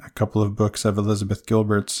reading a couple of books of Elizabeth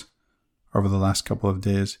Gilbert's over the last couple of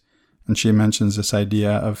days, and she mentions this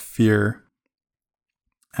idea of fear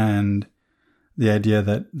and the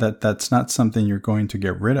idea that's not something you're going to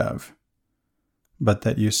get rid of, but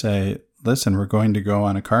that you say, listen, we're going to go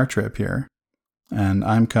on a car trip here, and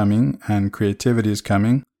I'm coming, and creativity is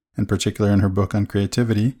coming, in particular in her book on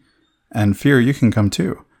creativity, and fear, you can come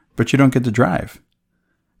too, but you don't get to drive.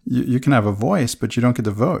 You can have a voice, but you don't get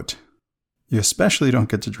to vote. You especially don't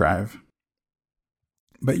get to drive.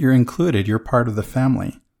 But you're included. You're part of the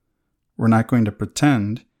family. We're not going to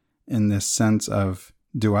pretend in this sense of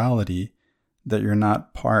duality that you're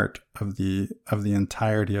not part of the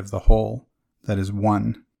entirety of the whole that is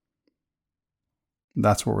one.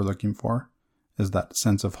 That's what we're looking for, is that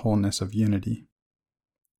sense of wholeness, of unity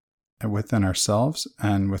within ourselves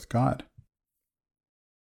and with God.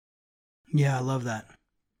 Yeah, I love that.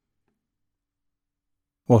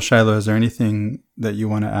 Well, Shiloh, is there anything that you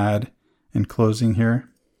want to add in closing here?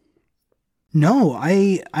 No,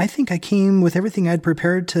 I think I came with everything I'd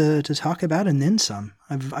prepared to talk about and then some.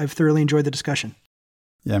 I've thoroughly enjoyed the discussion.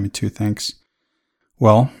 Yeah, me too. Thanks.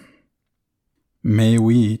 Well, may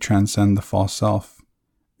we transcend the false self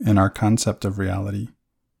in our concept of reality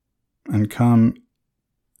and come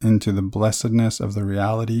into the blessedness of the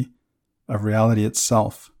reality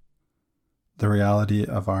itself, the reality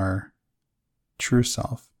of our true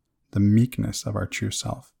self, the meekness of our true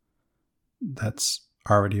self that's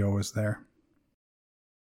already always there.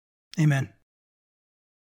 Amen.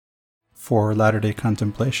 For Latter-day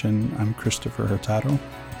Contemplation, I'm Christopher Hurtado.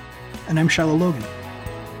 And I'm Shiloh Logan.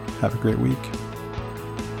 Have a great week.